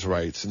breeders'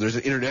 rights. And there's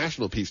an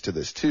international piece to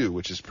this too,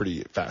 which is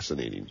pretty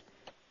fascinating.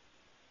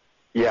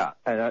 Yeah,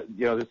 and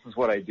this is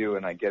what I do,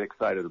 and I get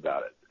excited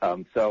about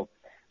it. So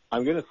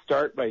I'm going to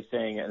start by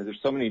saying, and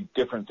there's so many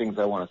different things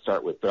I want to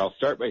start with, but I'll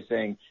start by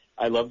saying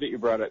I love that you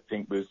brought up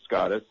Pink Boost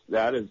Goddess.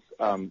 That is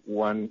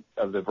one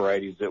of the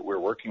varieties that we're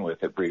working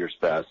with at Breeders'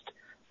 Best.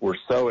 We're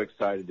so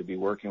excited to be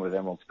working with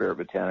Emerald Spirit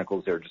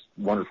Botanicals. They're just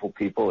wonderful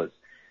people.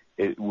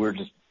 We're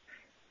just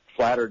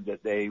flattered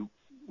that they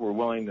were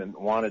willing and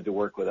wanted to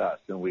work with us,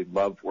 and we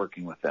loved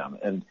working with them.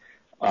 And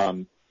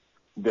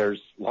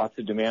there's lots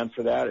of demand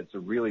for that. It's a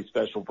really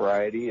special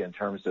variety in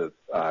terms of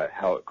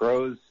how it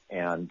grows,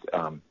 and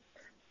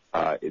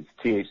its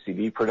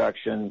THCV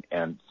production,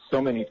 and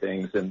so many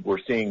things. And we're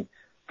seeing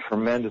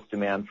tremendous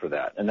demand for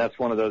that. And that's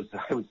one of those,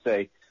 I would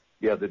say,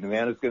 yeah, the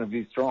demand is going to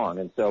be strong.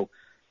 And so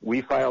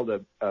we filed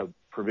a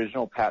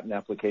provisional patent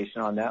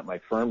application on that. My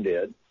firm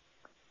did.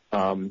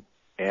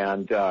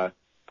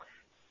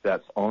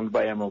 That's owned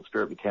by Emerald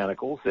Spirit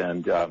Botanicals.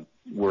 And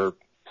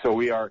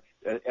we are,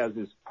 as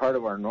is part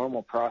of our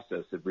normal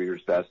process at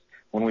Breeders' Best,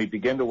 when we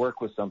begin to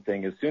work with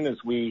something, as soon as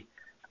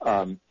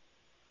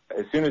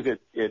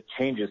it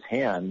changes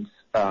hands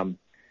from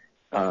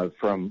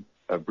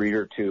a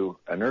breeder to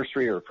a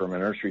nursery or from a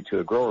nursery to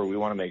a grower, we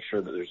want to make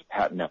sure that there's a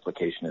patent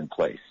application in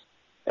place.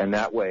 And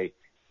that way,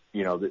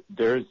 you know,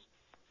 there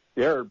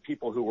are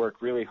people who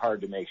work really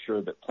hard to make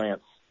sure that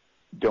plants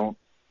don't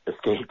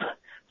escape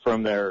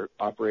from their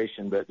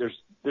operation, but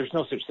there's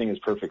no such thing as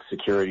perfect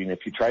security. And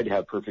if you tried to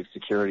have perfect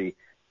security,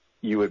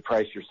 you would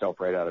price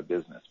yourself right out of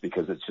business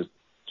because it's just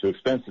too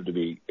expensive to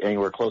be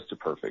anywhere close to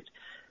perfect.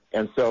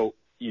 And so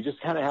you just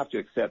kind of have to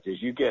accept,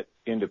 as you get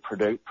into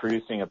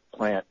producing a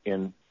plant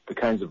in the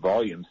kinds of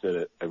volumes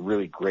that a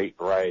really great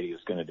variety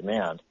is going to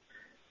demand,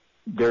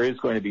 there is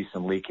going to be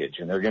some leakage,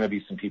 and there are going to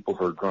be some people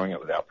who are growing it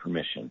without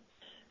permission.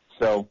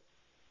 So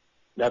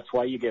that's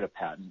why you get a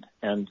patent.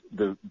 And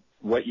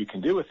what you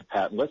can do with a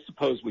patent, let's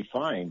suppose we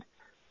find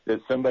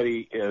that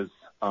somebody is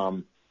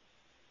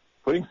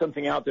putting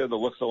something out there that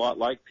looks a lot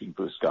like Pink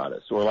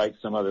Buscatus or like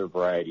some other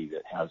variety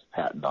that has a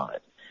patent on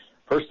it.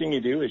 First thing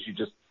you do is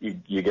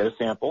you get a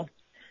sample,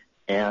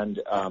 and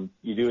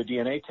you do a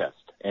DNA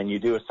test, and you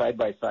do a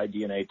side-by-side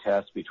DNA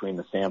test between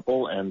the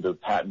sample and the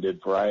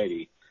patented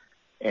variety.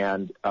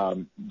 And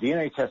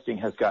DNA testing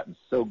has gotten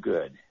so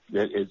good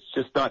that it's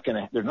just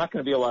there's not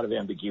going to be a lot of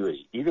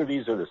ambiguity. Either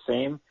these are the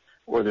same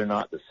or they're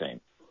not the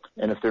same.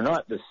 And if they're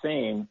not the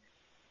same,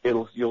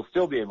 you'll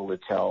still be able to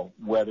tell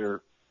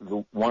whether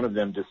one of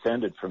them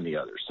descended from the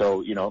other.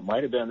 So, you know, it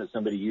might have been that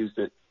somebody used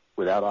it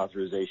without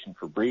authorization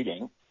for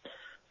breeding,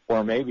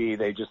 or maybe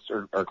they just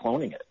are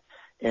cloning it.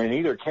 And in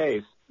either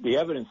case, the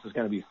evidence is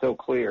going to be so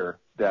clear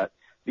that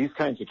these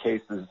kinds of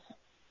cases,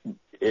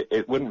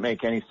 it wouldn't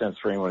make any sense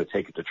for anyone to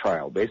take it to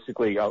trial.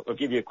 Basically, I'll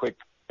give you a quick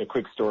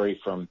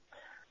story from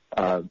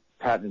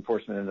patent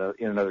enforcement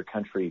in another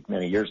country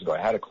many years ago. I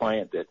had a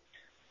client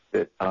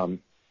that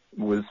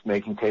was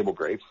making table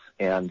grapes,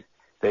 and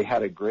they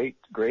had a great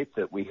grape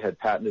that we had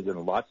patented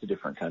in lots of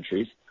different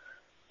countries.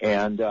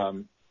 And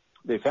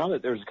they found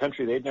that there was a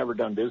country they'd never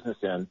done business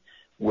in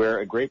where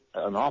a grape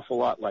an awful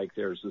lot like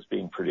theirs was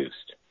being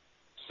produced.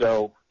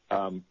 So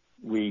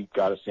we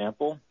got a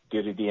sample,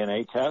 did a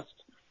DNA test,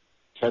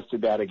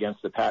 tested that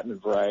against the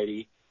patented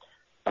variety.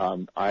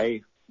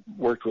 I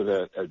worked with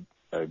a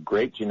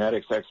great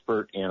genetics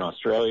expert in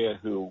Australia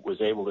who was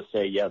able to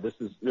say, yeah, this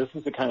is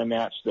the kind of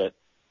match that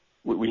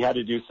we had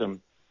to do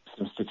some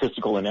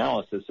statistical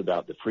analysis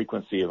about the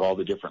frequency of all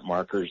the different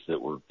markers that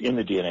were in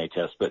the DNA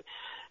test. But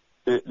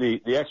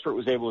the expert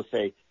was able to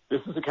say,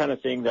 this is the kind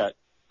of thing that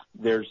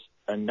there's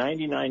a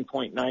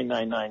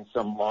 99.999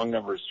 some long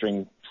number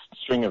string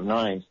of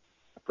 9%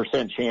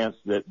 chance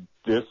that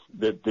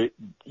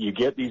you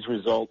get these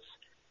results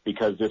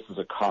because this is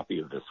a copy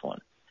of this one.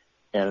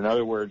 And in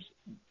other words,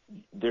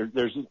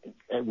 there's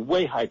a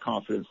way high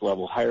confidence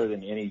level, higher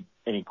than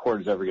any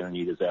court is ever going to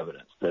need as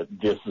evidence that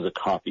this is a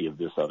copy of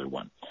this other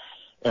one.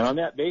 And on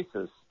that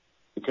basis,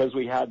 because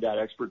we had that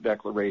expert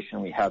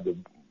declaration, we had the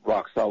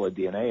rock solid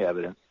DNA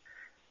evidence,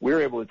 we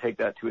were able to take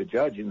that to a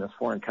judge in this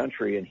foreign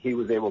country, and he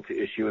was able to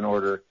issue an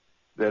order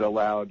that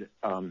allowed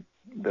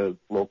the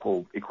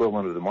local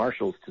equivalent of the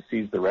marshals to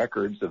seize the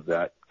records of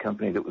that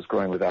company that was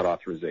growing without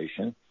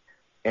authorization.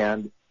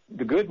 And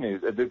the good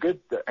news,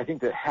 I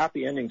think the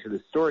happy ending to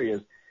this story is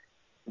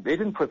they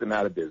didn't put them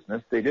out of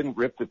business. They didn't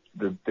rip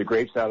the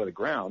grapes out of the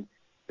ground.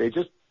 They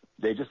just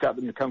got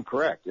them to come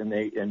correct,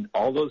 and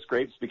all those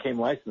grapes became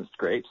licensed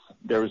grapes.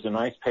 There was a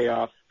nice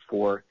payoff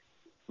for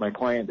my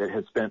client that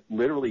had spent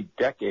literally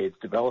decades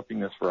developing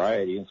this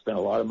variety and spent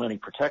a lot of money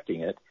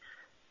protecting it.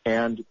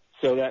 And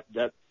so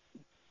that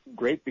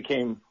grape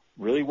became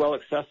really well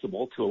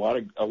accessible to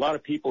a lot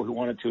of people who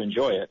wanted to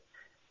enjoy it,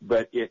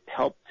 but it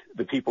helped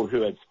the people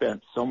who had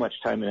spent so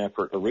much time and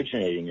effort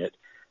originating it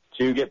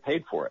to get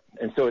paid for it.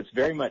 And so it's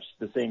very much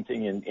the same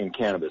thing in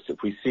cannabis.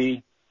 If we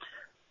see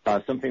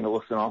something that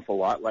looks an awful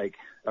lot like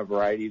a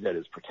variety that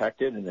is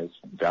protected and is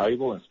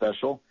valuable and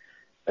special,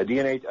 a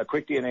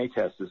quick DNA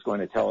test is going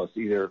to tell us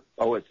either,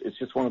 it's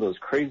just one of those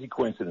crazy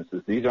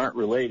coincidences. These aren't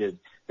related.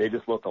 They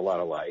just look a lot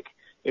alike.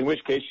 In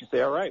which case you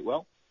say, all right,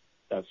 well,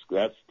 that's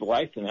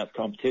life and that's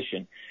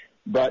competition.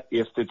 But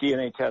if the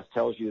DNA test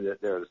tells you that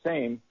they're the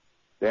same,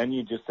 then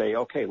you just say,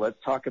 okay, let's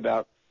talk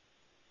about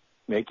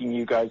making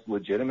you guys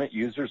legitimate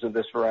users of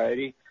this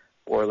variety,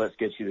 or let's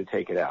get you to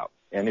take it out.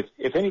 And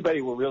if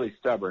anybody were really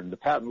stubborn, the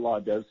patent law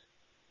does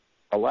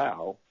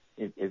allow,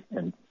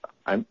 and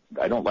I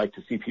don't like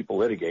to see people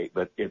litigate,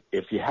 but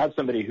if you have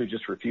somebody who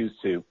just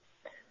refused to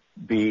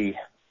be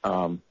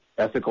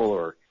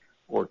ethical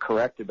or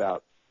correct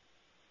about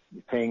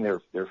paying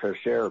their fair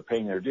share or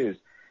paying their dues,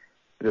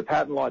 the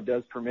patent law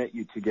does permit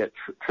you to get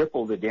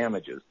triple the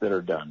damages that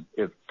are done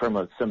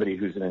from somebody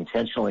who's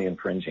intentionally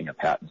infringing a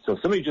patent. So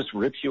if somebody just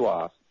rips you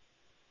off,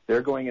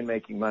 they're going and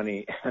making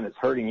money, and it's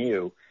hurting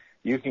you.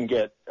 You can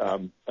get a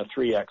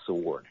 3x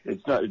award.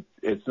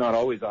 It's not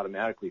always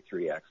automatically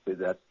 3x,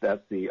 but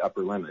that's the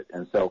upper limit.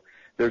 And so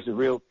there's a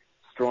real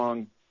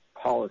strong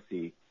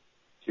policy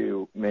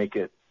to make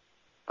it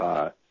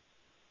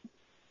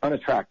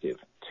unattractive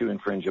to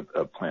infringe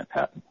a plant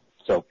patent.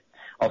 So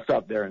I'll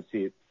stop there and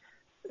see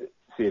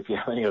if you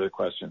have any other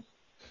questions.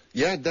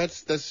 Yeah,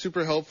 that's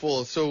super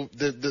helpful. So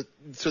that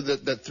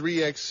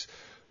 3x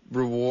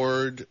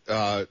reward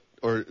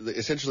or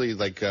essentially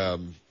like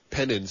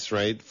penance,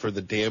 right, for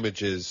the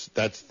damages.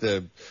 That's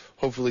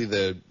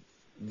hopefully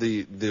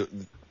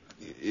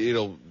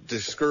it'll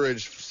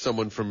discourage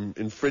someone from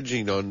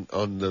infringing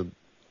on the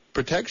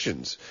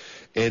protections.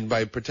 And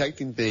by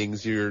protecting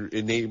things, you're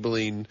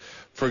enabling,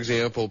 for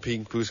example,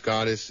 Pink Boost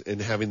Goddess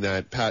and having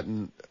that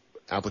patent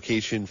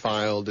application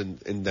filed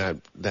and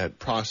that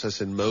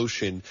process in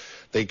motion.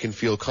 They can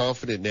feel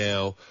confident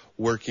now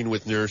working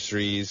with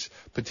nurseries,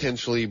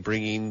 potentially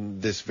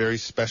bringing this very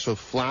special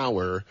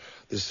flower,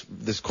 this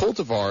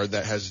cultivar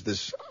that has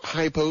this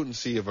high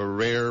potency of a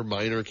rare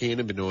minor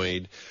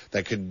cannabinoid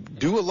that could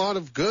do a lot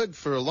of good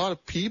for a lot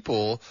of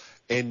people.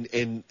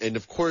 And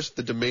of course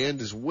the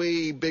demand is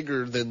way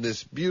bigger than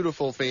this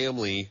beautiful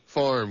family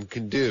farm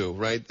can do,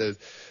 right?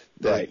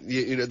 Right.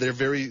 You know, they're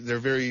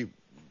very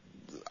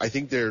I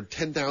think they're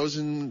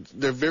 10,000.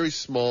 They're very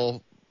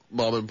small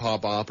mom and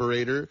pop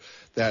operator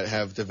that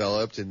have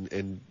developed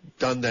and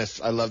done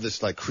this. I love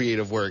this like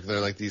creative work.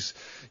 They're like these,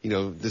 the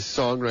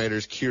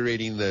songwriters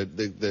curating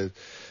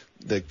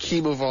the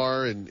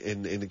chemovar and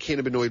the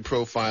cannabinoid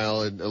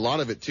profile, and a lot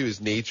of it too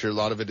is nature. A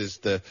lot of it is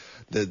the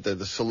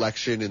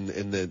selection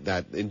and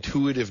that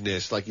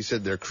intuitiveness. Like you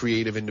said, they're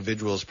creative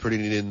individuals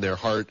putting it in their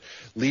heart,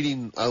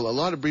 leading a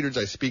lot of breeders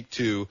I speak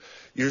to.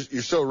 You're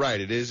so right.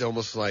 It is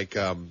almost like,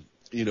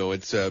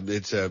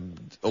 it's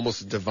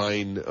almost a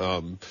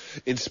divine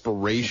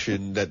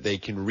inspiration that they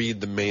can read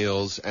the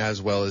males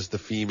as well as the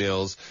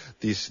females.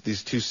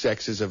 These two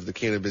sexes of the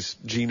cannabis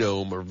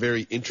genome are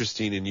very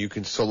interesting, and you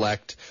can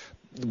select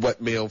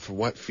what male for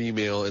what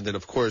female. And then,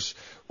 of course,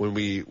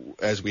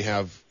 as we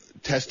have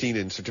testing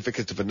and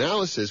certificates of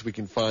analysis, we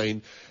can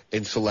find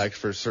and select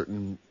for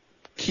certain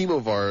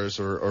chemovars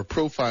or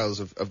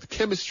profiles of the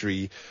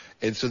chemistry.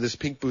 And so this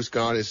Pink Boost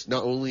Goddess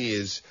not only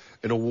is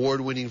an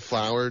award-winning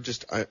flower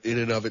just in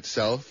and of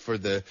itself for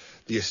the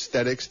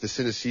aesthetics, the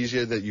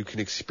synesthesia that you can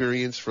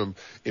experience from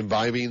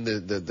imbibing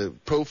the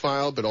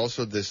profile, but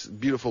also this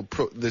beautiful,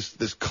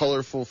 this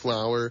colorful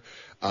flower.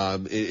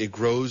 It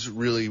grows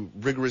really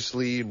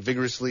rigorously and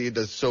vigorously. It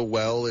does so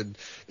well in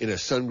a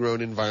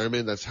sun-grown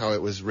environment. That's how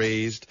it was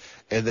raised.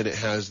 And then it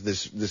has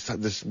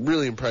this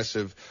really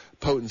impressive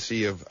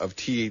potency of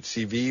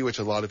THCV, which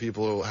a lot of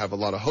people have a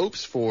lot of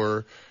hopes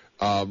for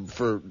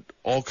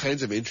all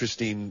kinds of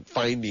interesting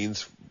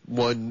findings.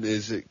 One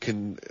is it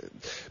can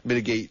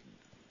mitigate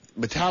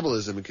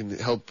metabolism. It can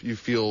help you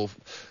feel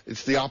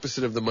it's the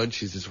opposite of the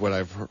munchies is what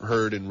I've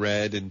heard and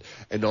read.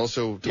 And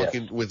also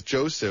talking with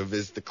Joseph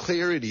is the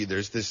clarity.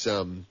 There's this,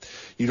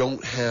 you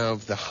don't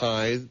have the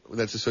high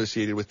that's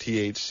associated with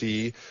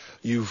THC.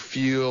 You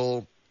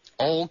feel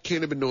all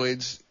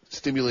cannabinoids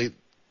stimulate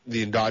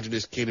the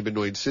endogenous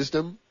cannabinoid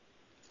system.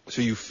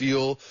 So you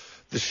feel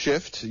the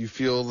shift. You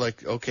feel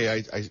like,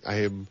 okay, I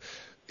am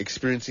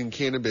experiencing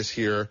cannabis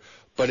here,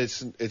 but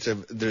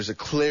there's a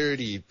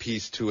clarity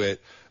piece to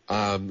it.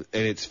 And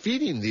it's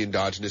feeding the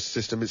endogenous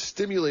system. It's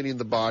stimulating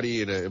the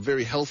body in a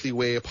very healthy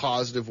way, a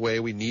positive way.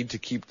 We need to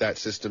keep that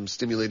system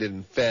stimulated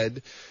and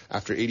fed.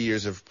 After 80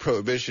 years of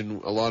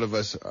prohibition, a lot of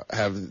us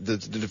have the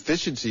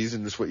deficiencies,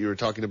 and that's what you were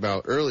talking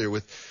about earlier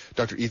with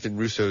Dr. Ethan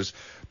Russo's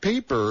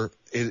paper.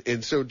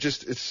 And so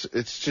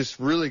it's just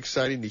really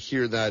exciting to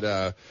hear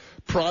that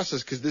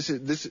process, because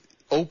this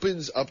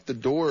opens up the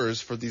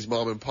doors for these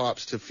mom and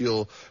pops to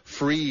feel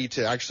free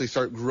to actually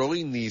start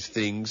growing these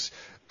things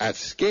at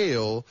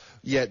scale,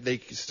 yet they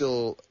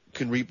still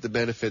can reap the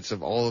benefits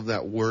of all of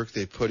that work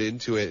they put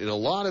into it. And a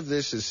lot of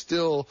this is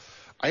still,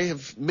 I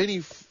have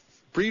many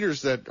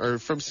breeders that are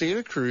from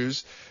Santa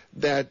Cruz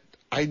that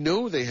I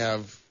know they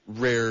have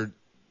rare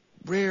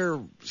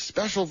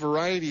special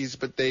varieties,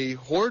 but they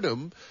hoard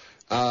them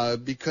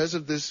because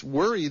of this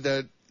worry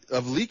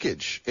of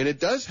leakage. And it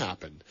does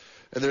happen.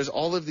 And there's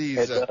all of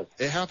these,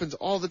 it happens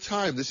all the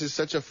time. This is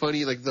such a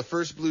funny, like the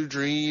first Blue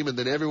Dream, and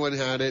then everyone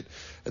had it,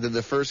 and then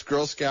the first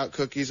Girl Scout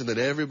cookies, and then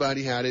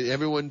everybody had it.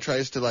 Everyone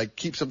tries to like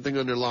keep something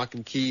under lock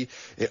and key.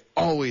 It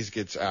always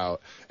gets out.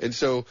 And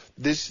so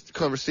this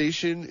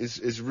conversation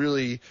is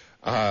really,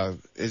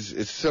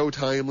 it's so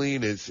timely,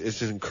 and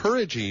it's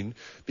encouraging,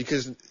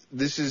 because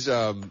this is,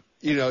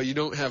 you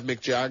don't have Mick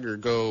Jagger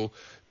go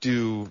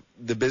do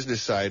the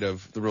business side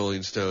of the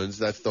Rolling Stones.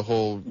 That's the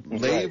whole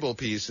label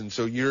piece. And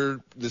so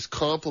you're this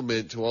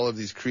complement to all of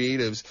these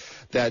creatives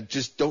that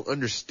just don't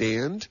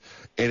understand,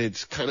 and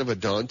it's kind of a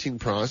daunting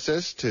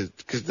process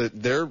because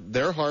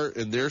their heart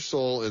and their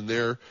soul and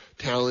their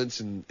talents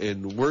and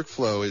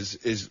workflow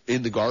is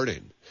in the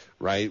garden,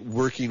 right?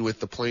 Working with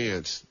the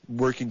plants,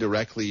 working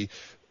directly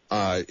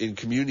in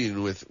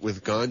communion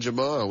with Ganja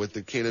Ma, with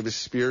the cannabis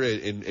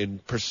spirit,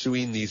 and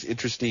pursuing these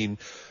interesting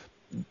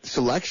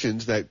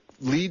selections that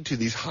lead to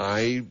these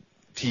high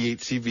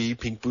THCV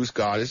Pink Boost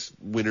Goddess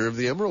winner of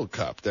the Emerald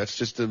Cup. That's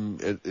just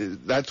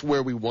that's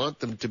where we want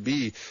them to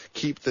be.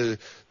 Keep the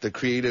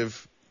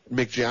creative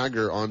Mick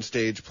Jagger on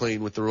stage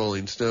playing with the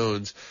Rolling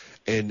Stones,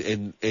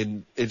 and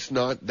it's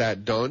not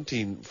that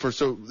daunting.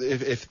 So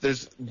if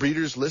there's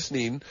breeders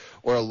listening,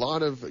 or a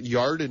lot of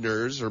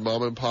yardiners or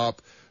mom and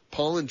pop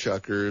pollen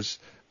chuckers,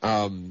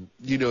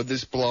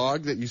 this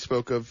blog that you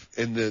spoke of,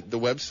 and the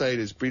website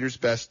is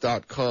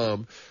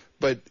breedersbest.com.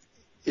 But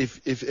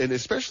and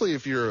especially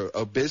if you're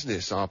a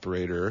business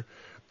operator,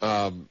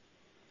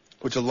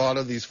 which a lot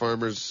of these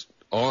farmers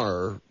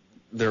are,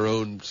 their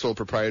own sole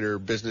proprietor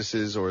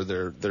businesses, or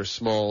they're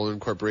small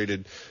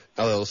incorporated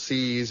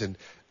LLCs, and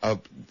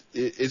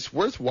it's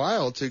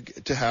worthwhile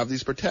to have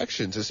these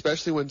protections,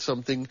 especially when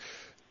something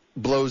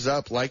blows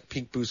up like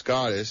Pink Boost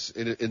Goddess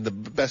in the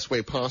best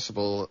way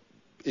possible.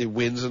 It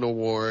wins an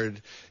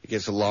award, it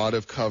gets a lot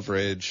of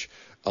coverage,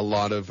 a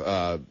lot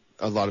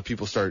of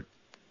people start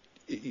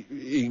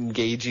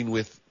engaging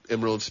with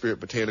Emerald Spirit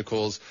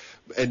Botanicals.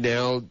 And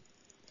now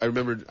I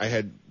remember I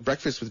had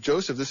breakfast with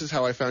Joseph. This is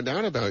how I found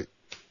out about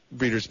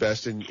Breeders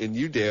Best in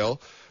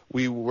Udale.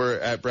 We were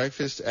at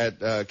breakfast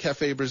at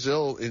Cafe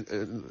Brazil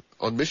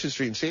on Mission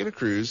Street in Santa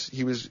Cruz.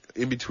 He was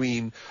in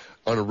between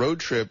on a road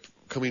trip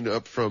coming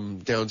up from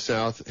down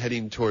south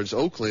heading towards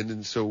Oakland,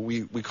 and so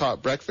we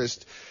caught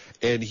breakfast,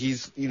 and he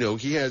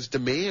has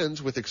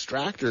demands with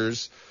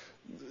extractors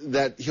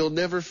that he'll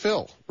never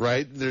fill,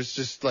 right? There's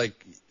just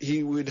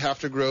he would have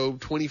to grow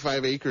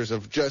 25 acres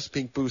of just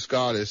Pink Boost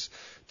Goddess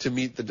to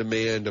meet the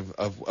demand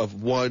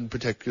of one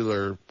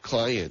particular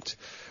client.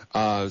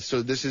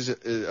 So this is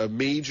a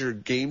major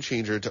game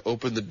changer to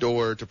open the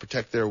door to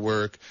protect their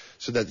work,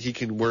 so that he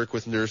can work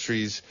with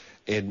nurseries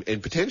and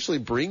potentially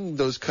bring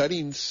those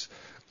cuttings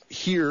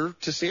here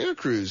to Santa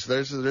Cruz.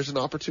 There's an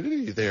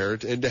opportunity there,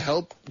 and to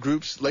help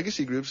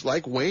legacy groups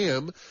like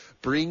WHAM,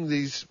 bring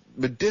these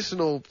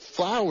medicinal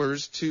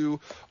flowers to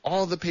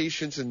all the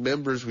patients and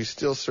members we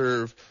still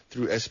serve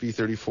through SB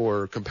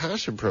 34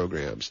 compassion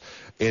programs.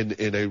 And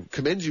I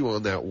commend you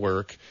on that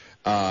work.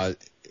 What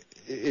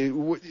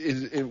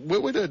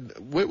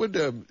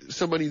would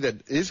somebody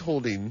that is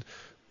holding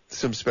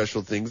some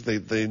special things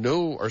they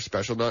know are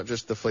special, not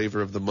just the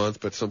flavor of the month,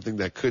 but something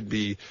that could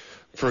be,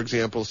 for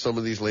example, some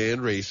of these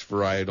landrace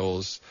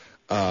varietals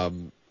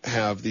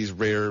have these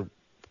rare,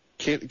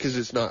 because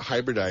it's not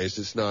hybridized,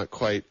 it's not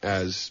quite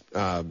as,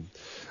 I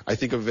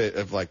think of it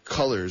of like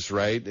colors,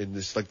 right? And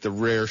it's like the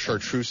rare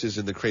chartreuses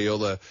in the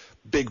Crayola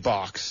big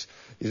box.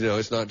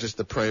 It's not just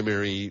the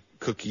primary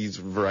cookies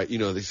variety,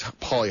 these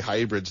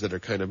polyhybrids that are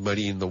kind of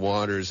muddying the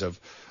waters of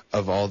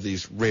all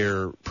these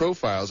rare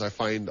profiles. I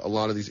find a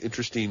lot of these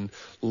interesting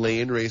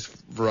landrace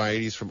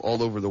varieties from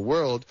all over the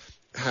world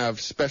have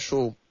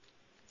special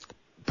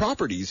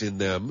properties in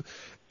them,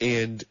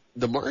 and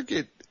the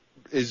market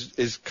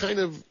is kind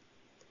of,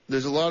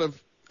 there's a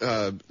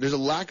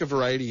lack of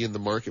variety in the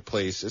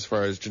marketplace as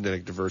far as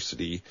genetic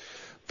diversity.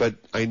 But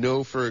I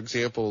know, for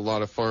example, a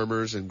lot of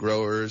farmers and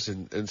growers,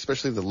 and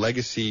especially the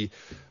legacy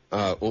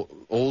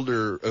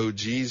older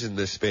OGs in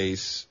this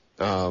space,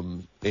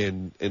 and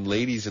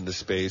ladies in the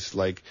space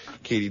like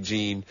Katie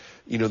Jean,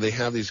 they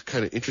have these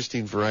kind of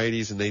interesting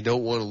varieties, and they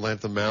don't want to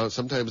let them out.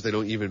 Sometimes they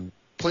don't even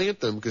plant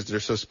them because they're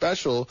so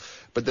special,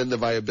 but then the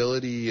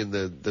viability and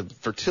the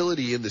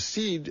fertility in the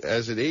seed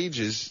as it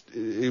ages,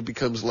 it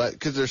becomes less,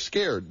 because they're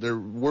scared. They're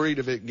worried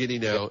of it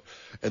getting out,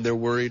 and they're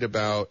worried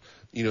about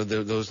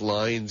those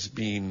lines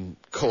being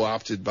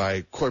co-opted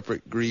by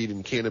corporate greed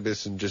and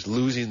cannabis, and just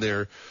losing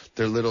their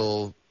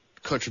little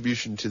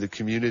contribution to the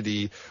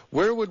community.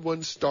 Where would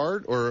one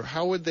start, or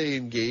how would they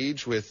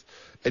engage with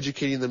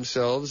educating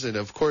themselves? And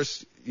of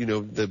course,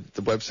 the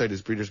website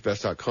is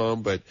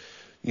breedersbest.com, but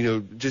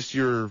just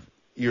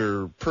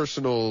your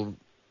personal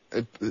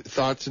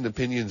thoughts and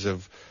opinions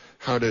of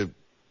how to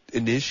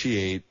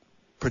initiate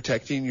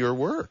protecting your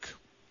work.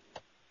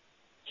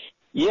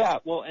 Yeah,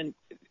 well, and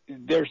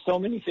there's so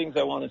many things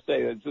I want to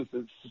say.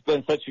 It's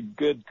been such a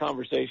good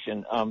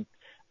conversation.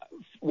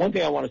 One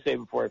thing I want to say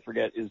before I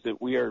forget is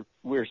that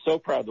we're so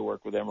proud to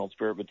work with Emerald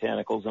Spirit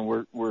Botanicals, and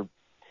we're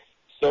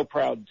so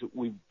proud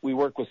we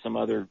work with some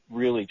other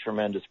really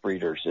tremendous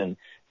breeders, and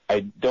I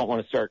don't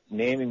want to start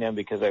naming them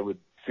because I would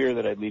fear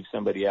that I'd leave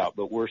somebody out,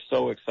 but we're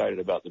so excited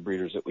about the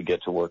breeders that we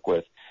get to work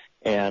with,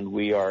 and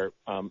we are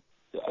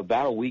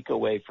about a week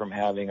away from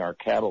having our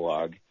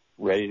catalog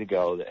ready to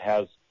go that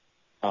has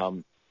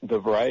the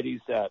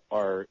varieties that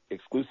are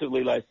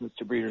exclusively licensed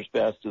to Breeders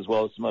Best, as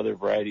well as some other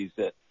varieties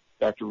that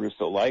Dr.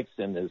 Russo likes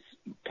and is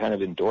kind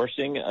of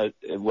endorsing,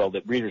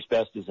 that Breeders'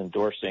 Best is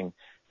endorsing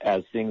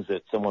as things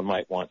that someone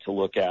might want to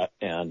look at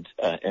and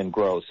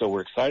grow. So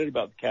we're excited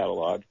about the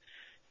catalog,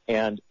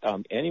 and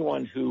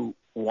anyone who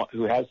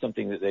has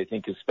something that they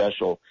think is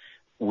special,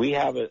 we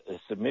have a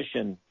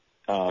submission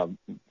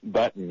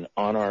button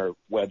on our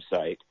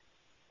website.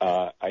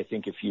 I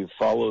think if you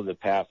follow the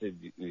path,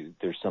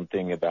 there's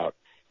something about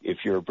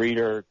if you're a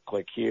breeder,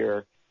 click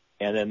here,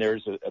 and then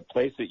there's a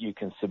place that you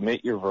can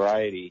submit your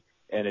variety,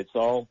 and it's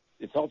all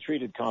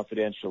treated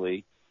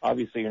confidentially.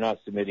 Obviously, you're not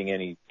submitting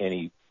any.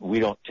 We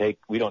don't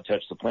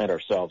touch the plant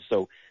ourselves,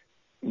 so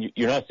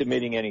you're not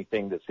submitting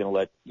anything that's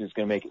going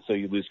to make it so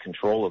you lose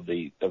control of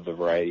the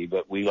variety.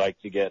 But we like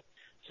to get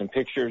some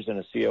pictures and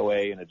a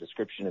COA and a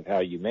description of how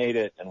you made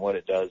it and what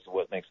it does and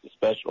what makes it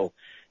special.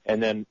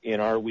 And then in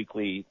our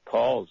weekly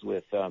calls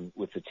with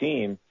the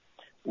team,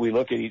 we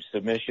look at each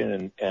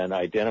submission and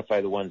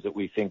identify the ones that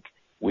we think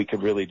we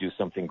could really do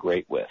something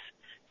great with.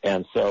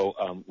 And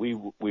so we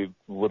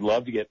would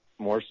love to get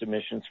more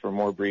submissions for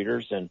more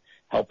breeders and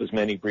help as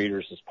many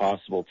breeders as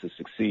possible to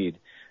succeed.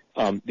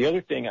 The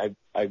other thing,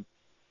 I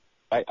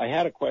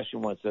had a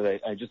question once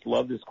that I just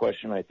love this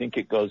question. I think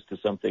it goes to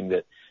something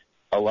that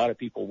a lot of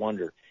people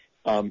wonder.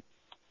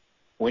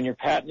 When you're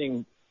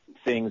patenting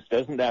things,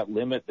 doesn't that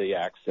limit the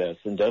access,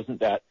 and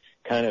doesn't that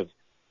kind of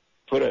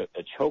put a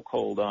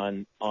chokehold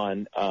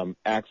on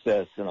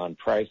access and on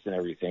price and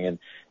everything? And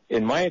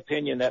in my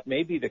opinion, that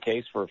may be the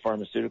case for a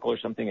pharmaceutical or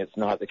something. It's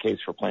not the case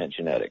for plant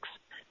genetics,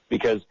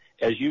 because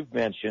as you've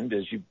mentioned,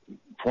 as you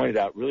pointed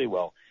out really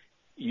well,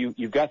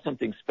 you've got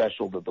something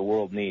special that the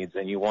world needs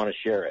and you want to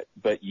share it.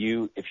 But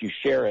if you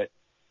share it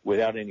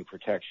without any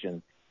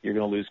protection, you're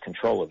going to lose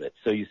control of it.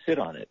 So you sit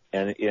on it.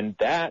 And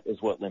that is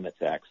what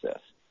limits access.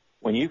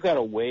 When you've got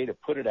a way to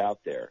put it out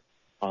there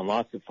on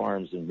lots of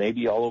farms and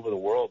maybe all over the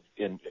world,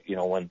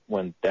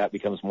 when that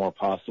becomes more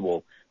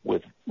possible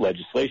with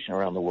legislation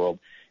around the world,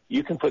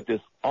 you can put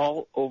this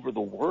all over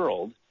the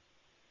world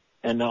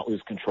and not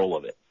lose control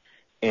of it.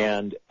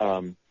 And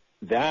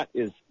that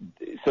is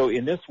so.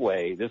 In this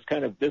way, this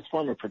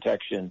form of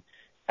protection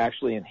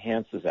actually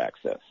enhances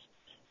access.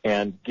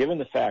 And given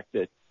the fact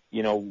that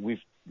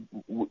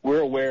we're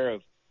aware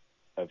of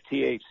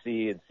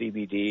THC and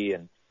CBD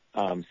and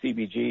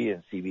CBG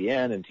and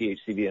CBN and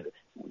THCV.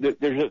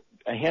 There's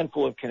a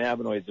handful of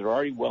cannabinoids that are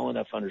already well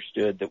enough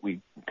understood that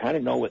we kind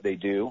of know what they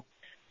do,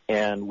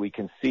 and we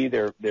can see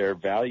their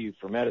value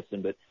for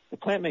medicine. But the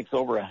plant makes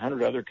over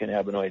 100 other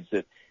cannabinoids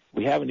that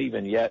we haven't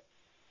even yet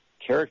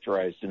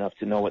characterized enough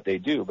to know what they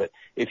do. But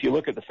if you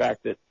look at the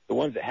fact that the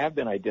ones that have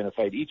been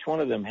identified, each one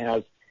of them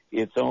has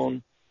its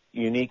own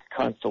unique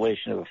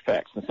constellation of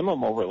effects. And some of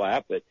them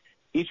overlap, but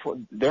each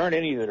one, there aren't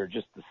any that are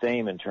just the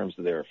same in terms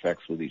of their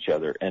effects with each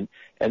other. And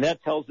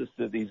that tells us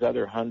that these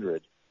other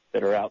 100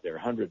 that are out there,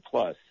 100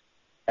 plus,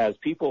 as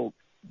people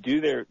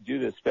do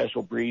this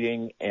special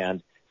breeding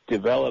and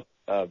develop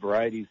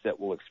varieties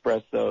that will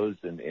express those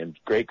in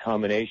great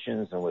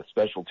combinations and with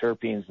special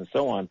terpenes and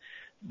so on,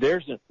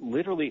 there's a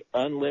literally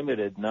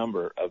unlimited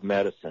number of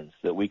medicines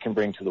that we can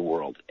bring to the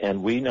world.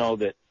 And we know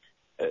that,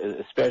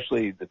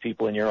 especially the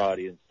people in your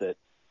audience that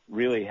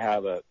really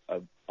have a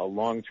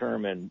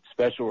long-term and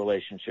special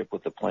relationship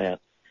with the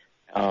plant,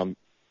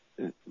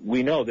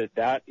 we know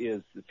that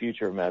is the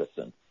future of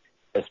medicine,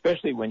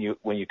 especially when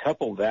you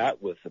couple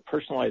that with the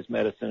personalized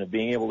medicine of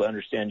being able to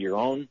understand your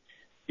own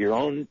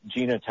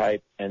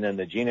genotype and then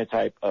the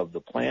genotype of the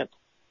plant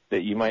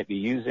that you might be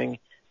using.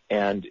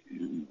 And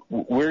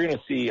we're going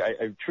to see,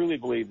 I truly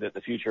believe that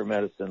the future of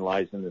medicine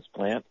lies in this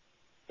plant.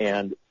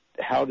 And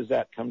how does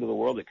that come to the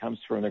world? It comes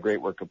from the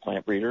great work of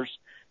plant breeders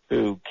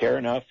who care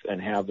enough and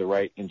have the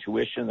right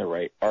intuition, the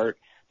right art,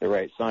 the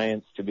right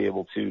science to be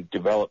able to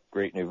develop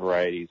great new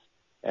varieties.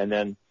 And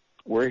then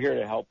we're here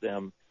to help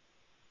them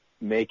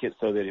make it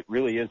so that it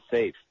really is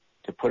safe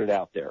to put it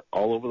out there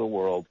all over the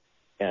world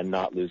and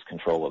not lose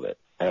control of it.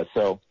 I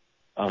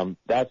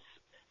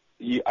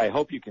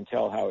hope you can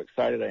tell how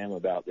excited I am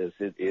about this.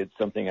 It's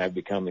something I've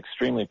become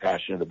extremely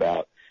passionate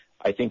about.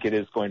 I think it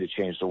is going to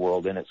change the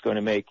world, and it's going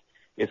to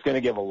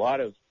give a lot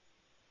of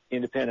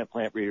independent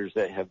plant breeders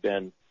that have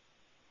been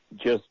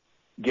just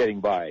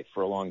getting by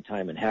for a long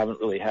time and haven't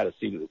really had a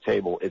seat at the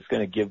table. It's going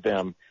to give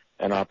them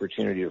an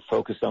opportunity to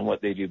focus on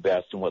what they do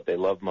best and what they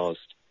love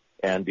most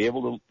and be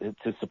able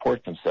to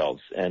support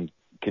themselves and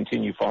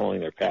continue following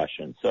their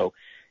passion. So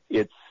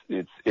it's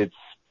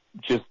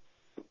just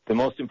the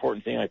most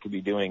important thing I could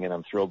be doing, and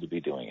I'm thrilled to be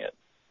doing it.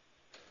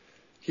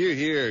 Hear,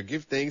 hear.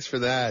 Give thanks for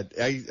that.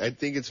 I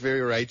think it's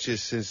very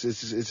righteous.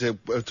 It's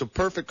a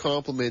perfect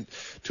compliment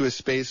to a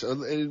space.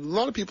 And a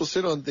lot of people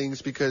sit on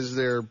things because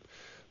they're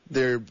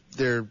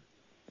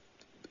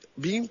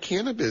being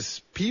cannabis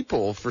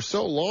people for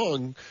so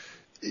long.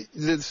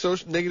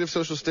 The negative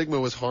social stigma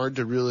was hard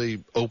to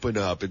really open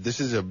up, and this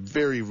is a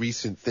very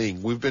recent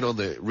thing. We've been on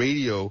the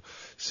radio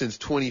since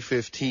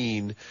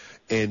 2015,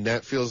 and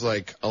that feels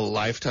like a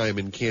lifetime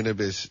in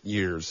cannabis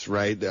years,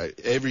 right?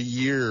 Every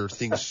year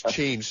things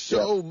change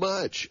so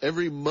much.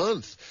 Every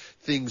month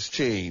things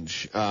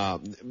change,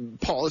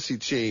 policy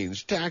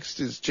change,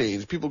 taxes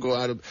change. People go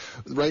out of.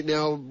 Right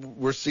now,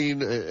 we're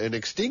seeing an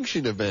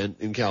extinction event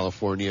in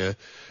California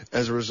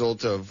as a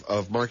result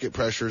of market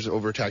pressures,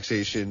 over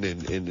taxation,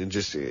 and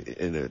just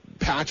in a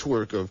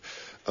patchwork of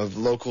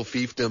local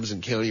fiefdoms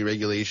and county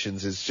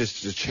regulations. It's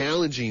just a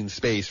challenging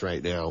space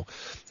right now.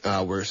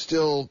 We're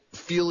still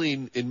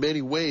feeling, in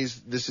many ways,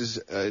 this is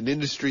an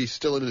industry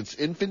still in its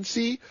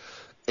infancy,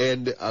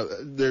 and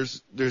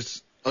there's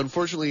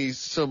unfortunately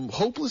some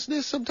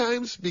hopelessness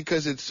sometimes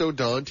because it's so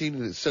daunting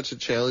and it's such a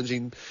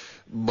challenging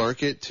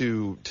market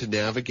to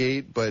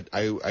navigate. But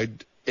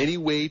any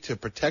way to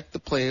protect the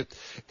plant,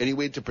 any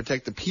way to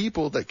protect the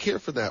people that care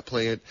for that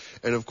plant,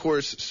 and of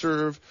course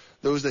serve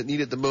those that need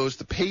it the most.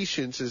 The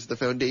patients is the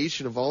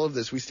foundation of all of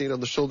this. We stand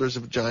on the shoulders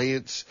of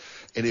giants,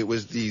 and it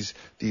was these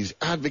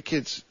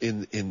advocates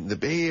in the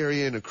Bay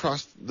Area and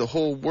across the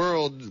whole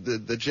world,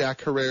 the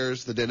Jack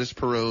Herreras, the Dennis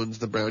Perones,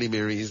 the Brownie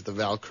Marys, the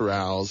Val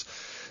Corrals,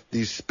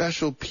 these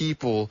special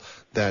people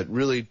that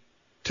really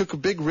took a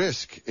big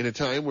risk in a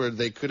time where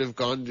they could have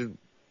gone to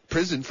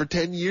prison for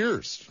 10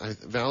 years.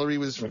 Valerie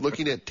was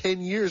looking at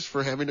 10 years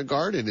for having a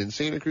garden in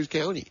Santa Cruz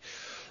County.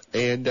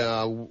 And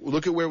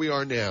look at where we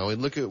are now,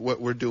 and look at what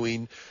we're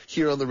doing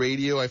here on the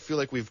radio. I feel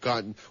like we've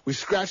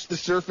scratched the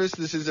surface.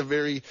 This is a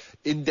very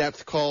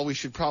in-depth call. We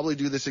should probably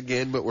do this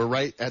again, but we're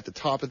right at the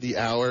top of the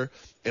hour,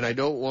 and I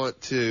don't want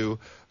to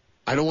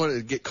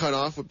get cut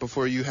off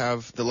before you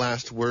have the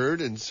last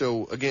word. And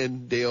so,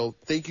 again, Dale,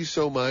 thank you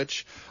so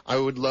much. I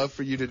would love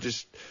for you to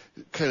just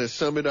kind of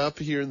sum it up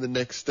here in the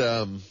next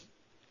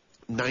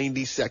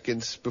 90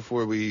 seconds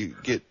before we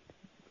get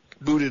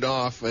booted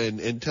off,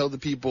 and tell the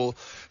people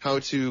how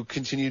to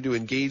continue to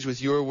engage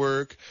with your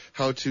work,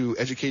 how to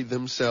educate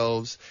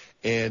themselves.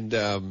 And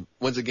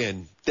once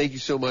again, thank you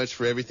so much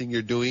for everything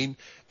you're doing.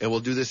 And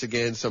we'll do this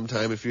again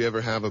sometime. If you ever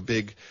have a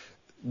big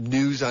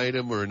news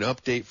item or an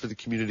update for the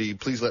community,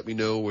 please let me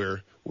know.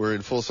 We're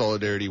in full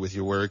solidarity with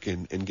your work,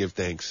 and give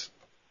thanks.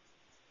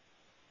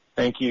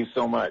 Thank you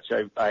so much.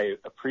 I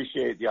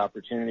appreciate the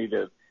opportunity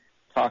to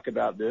talk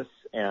about this,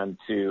 and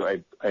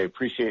I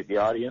appreciate the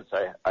audience.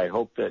 I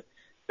hope that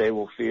they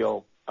will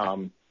feel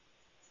some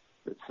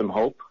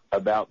hope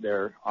about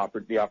the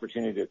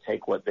opportunity to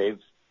take what they've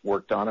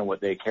worked on and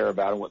what they care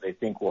about and what they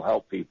think will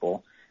help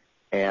people,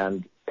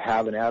 and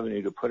have an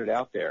avenue to put it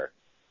out there,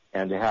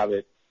 and to have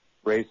it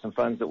raise some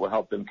funds that will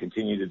help them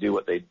continue to do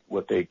what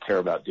they care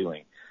about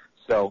doing.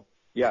 So,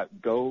 yeah,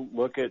 go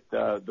look at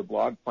the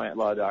blog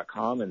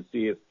plantlaw.com and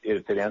see if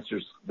it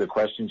answers the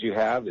questions you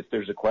have. If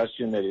there's a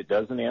question that it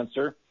doesn't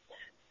answer,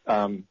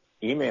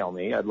 email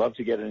me. I'd love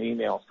to get an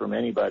email from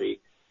anybody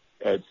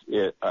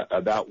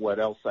about what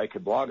else I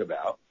could blog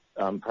about.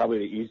 Probably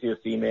the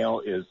easiest email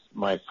is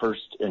my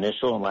first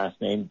initial and last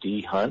name,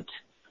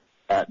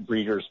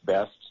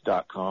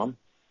 dhunt@breedersbest.com.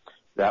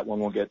 That one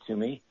will get to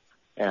me.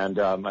 And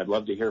I'd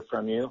love to hear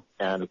from you.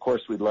 And, of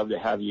course, we'd love to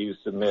have you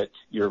submit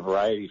your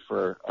variety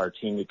for our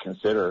team to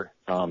consider.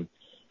 And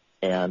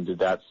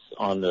that's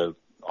on the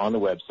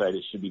website.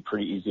 It should be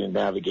pretty easy to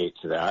navigate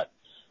to that.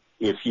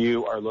 If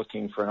you are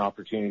looking for an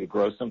opportunity to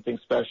grow something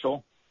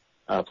special,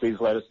 please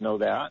let us know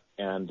that.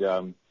 And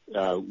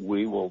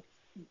we will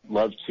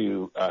love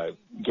to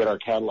get our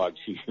catalog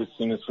to you as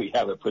soon as we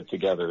have it put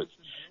together. It's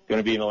going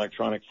to be in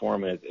electronic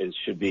form, and it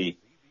should be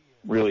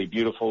really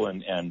beautiful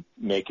and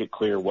make it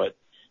clear what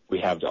we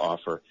have to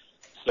offer.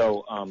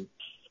 So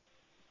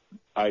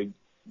I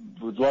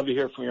would love to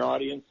hear from your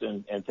audience,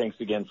 and thanks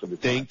again for the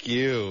time. Thank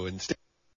you. And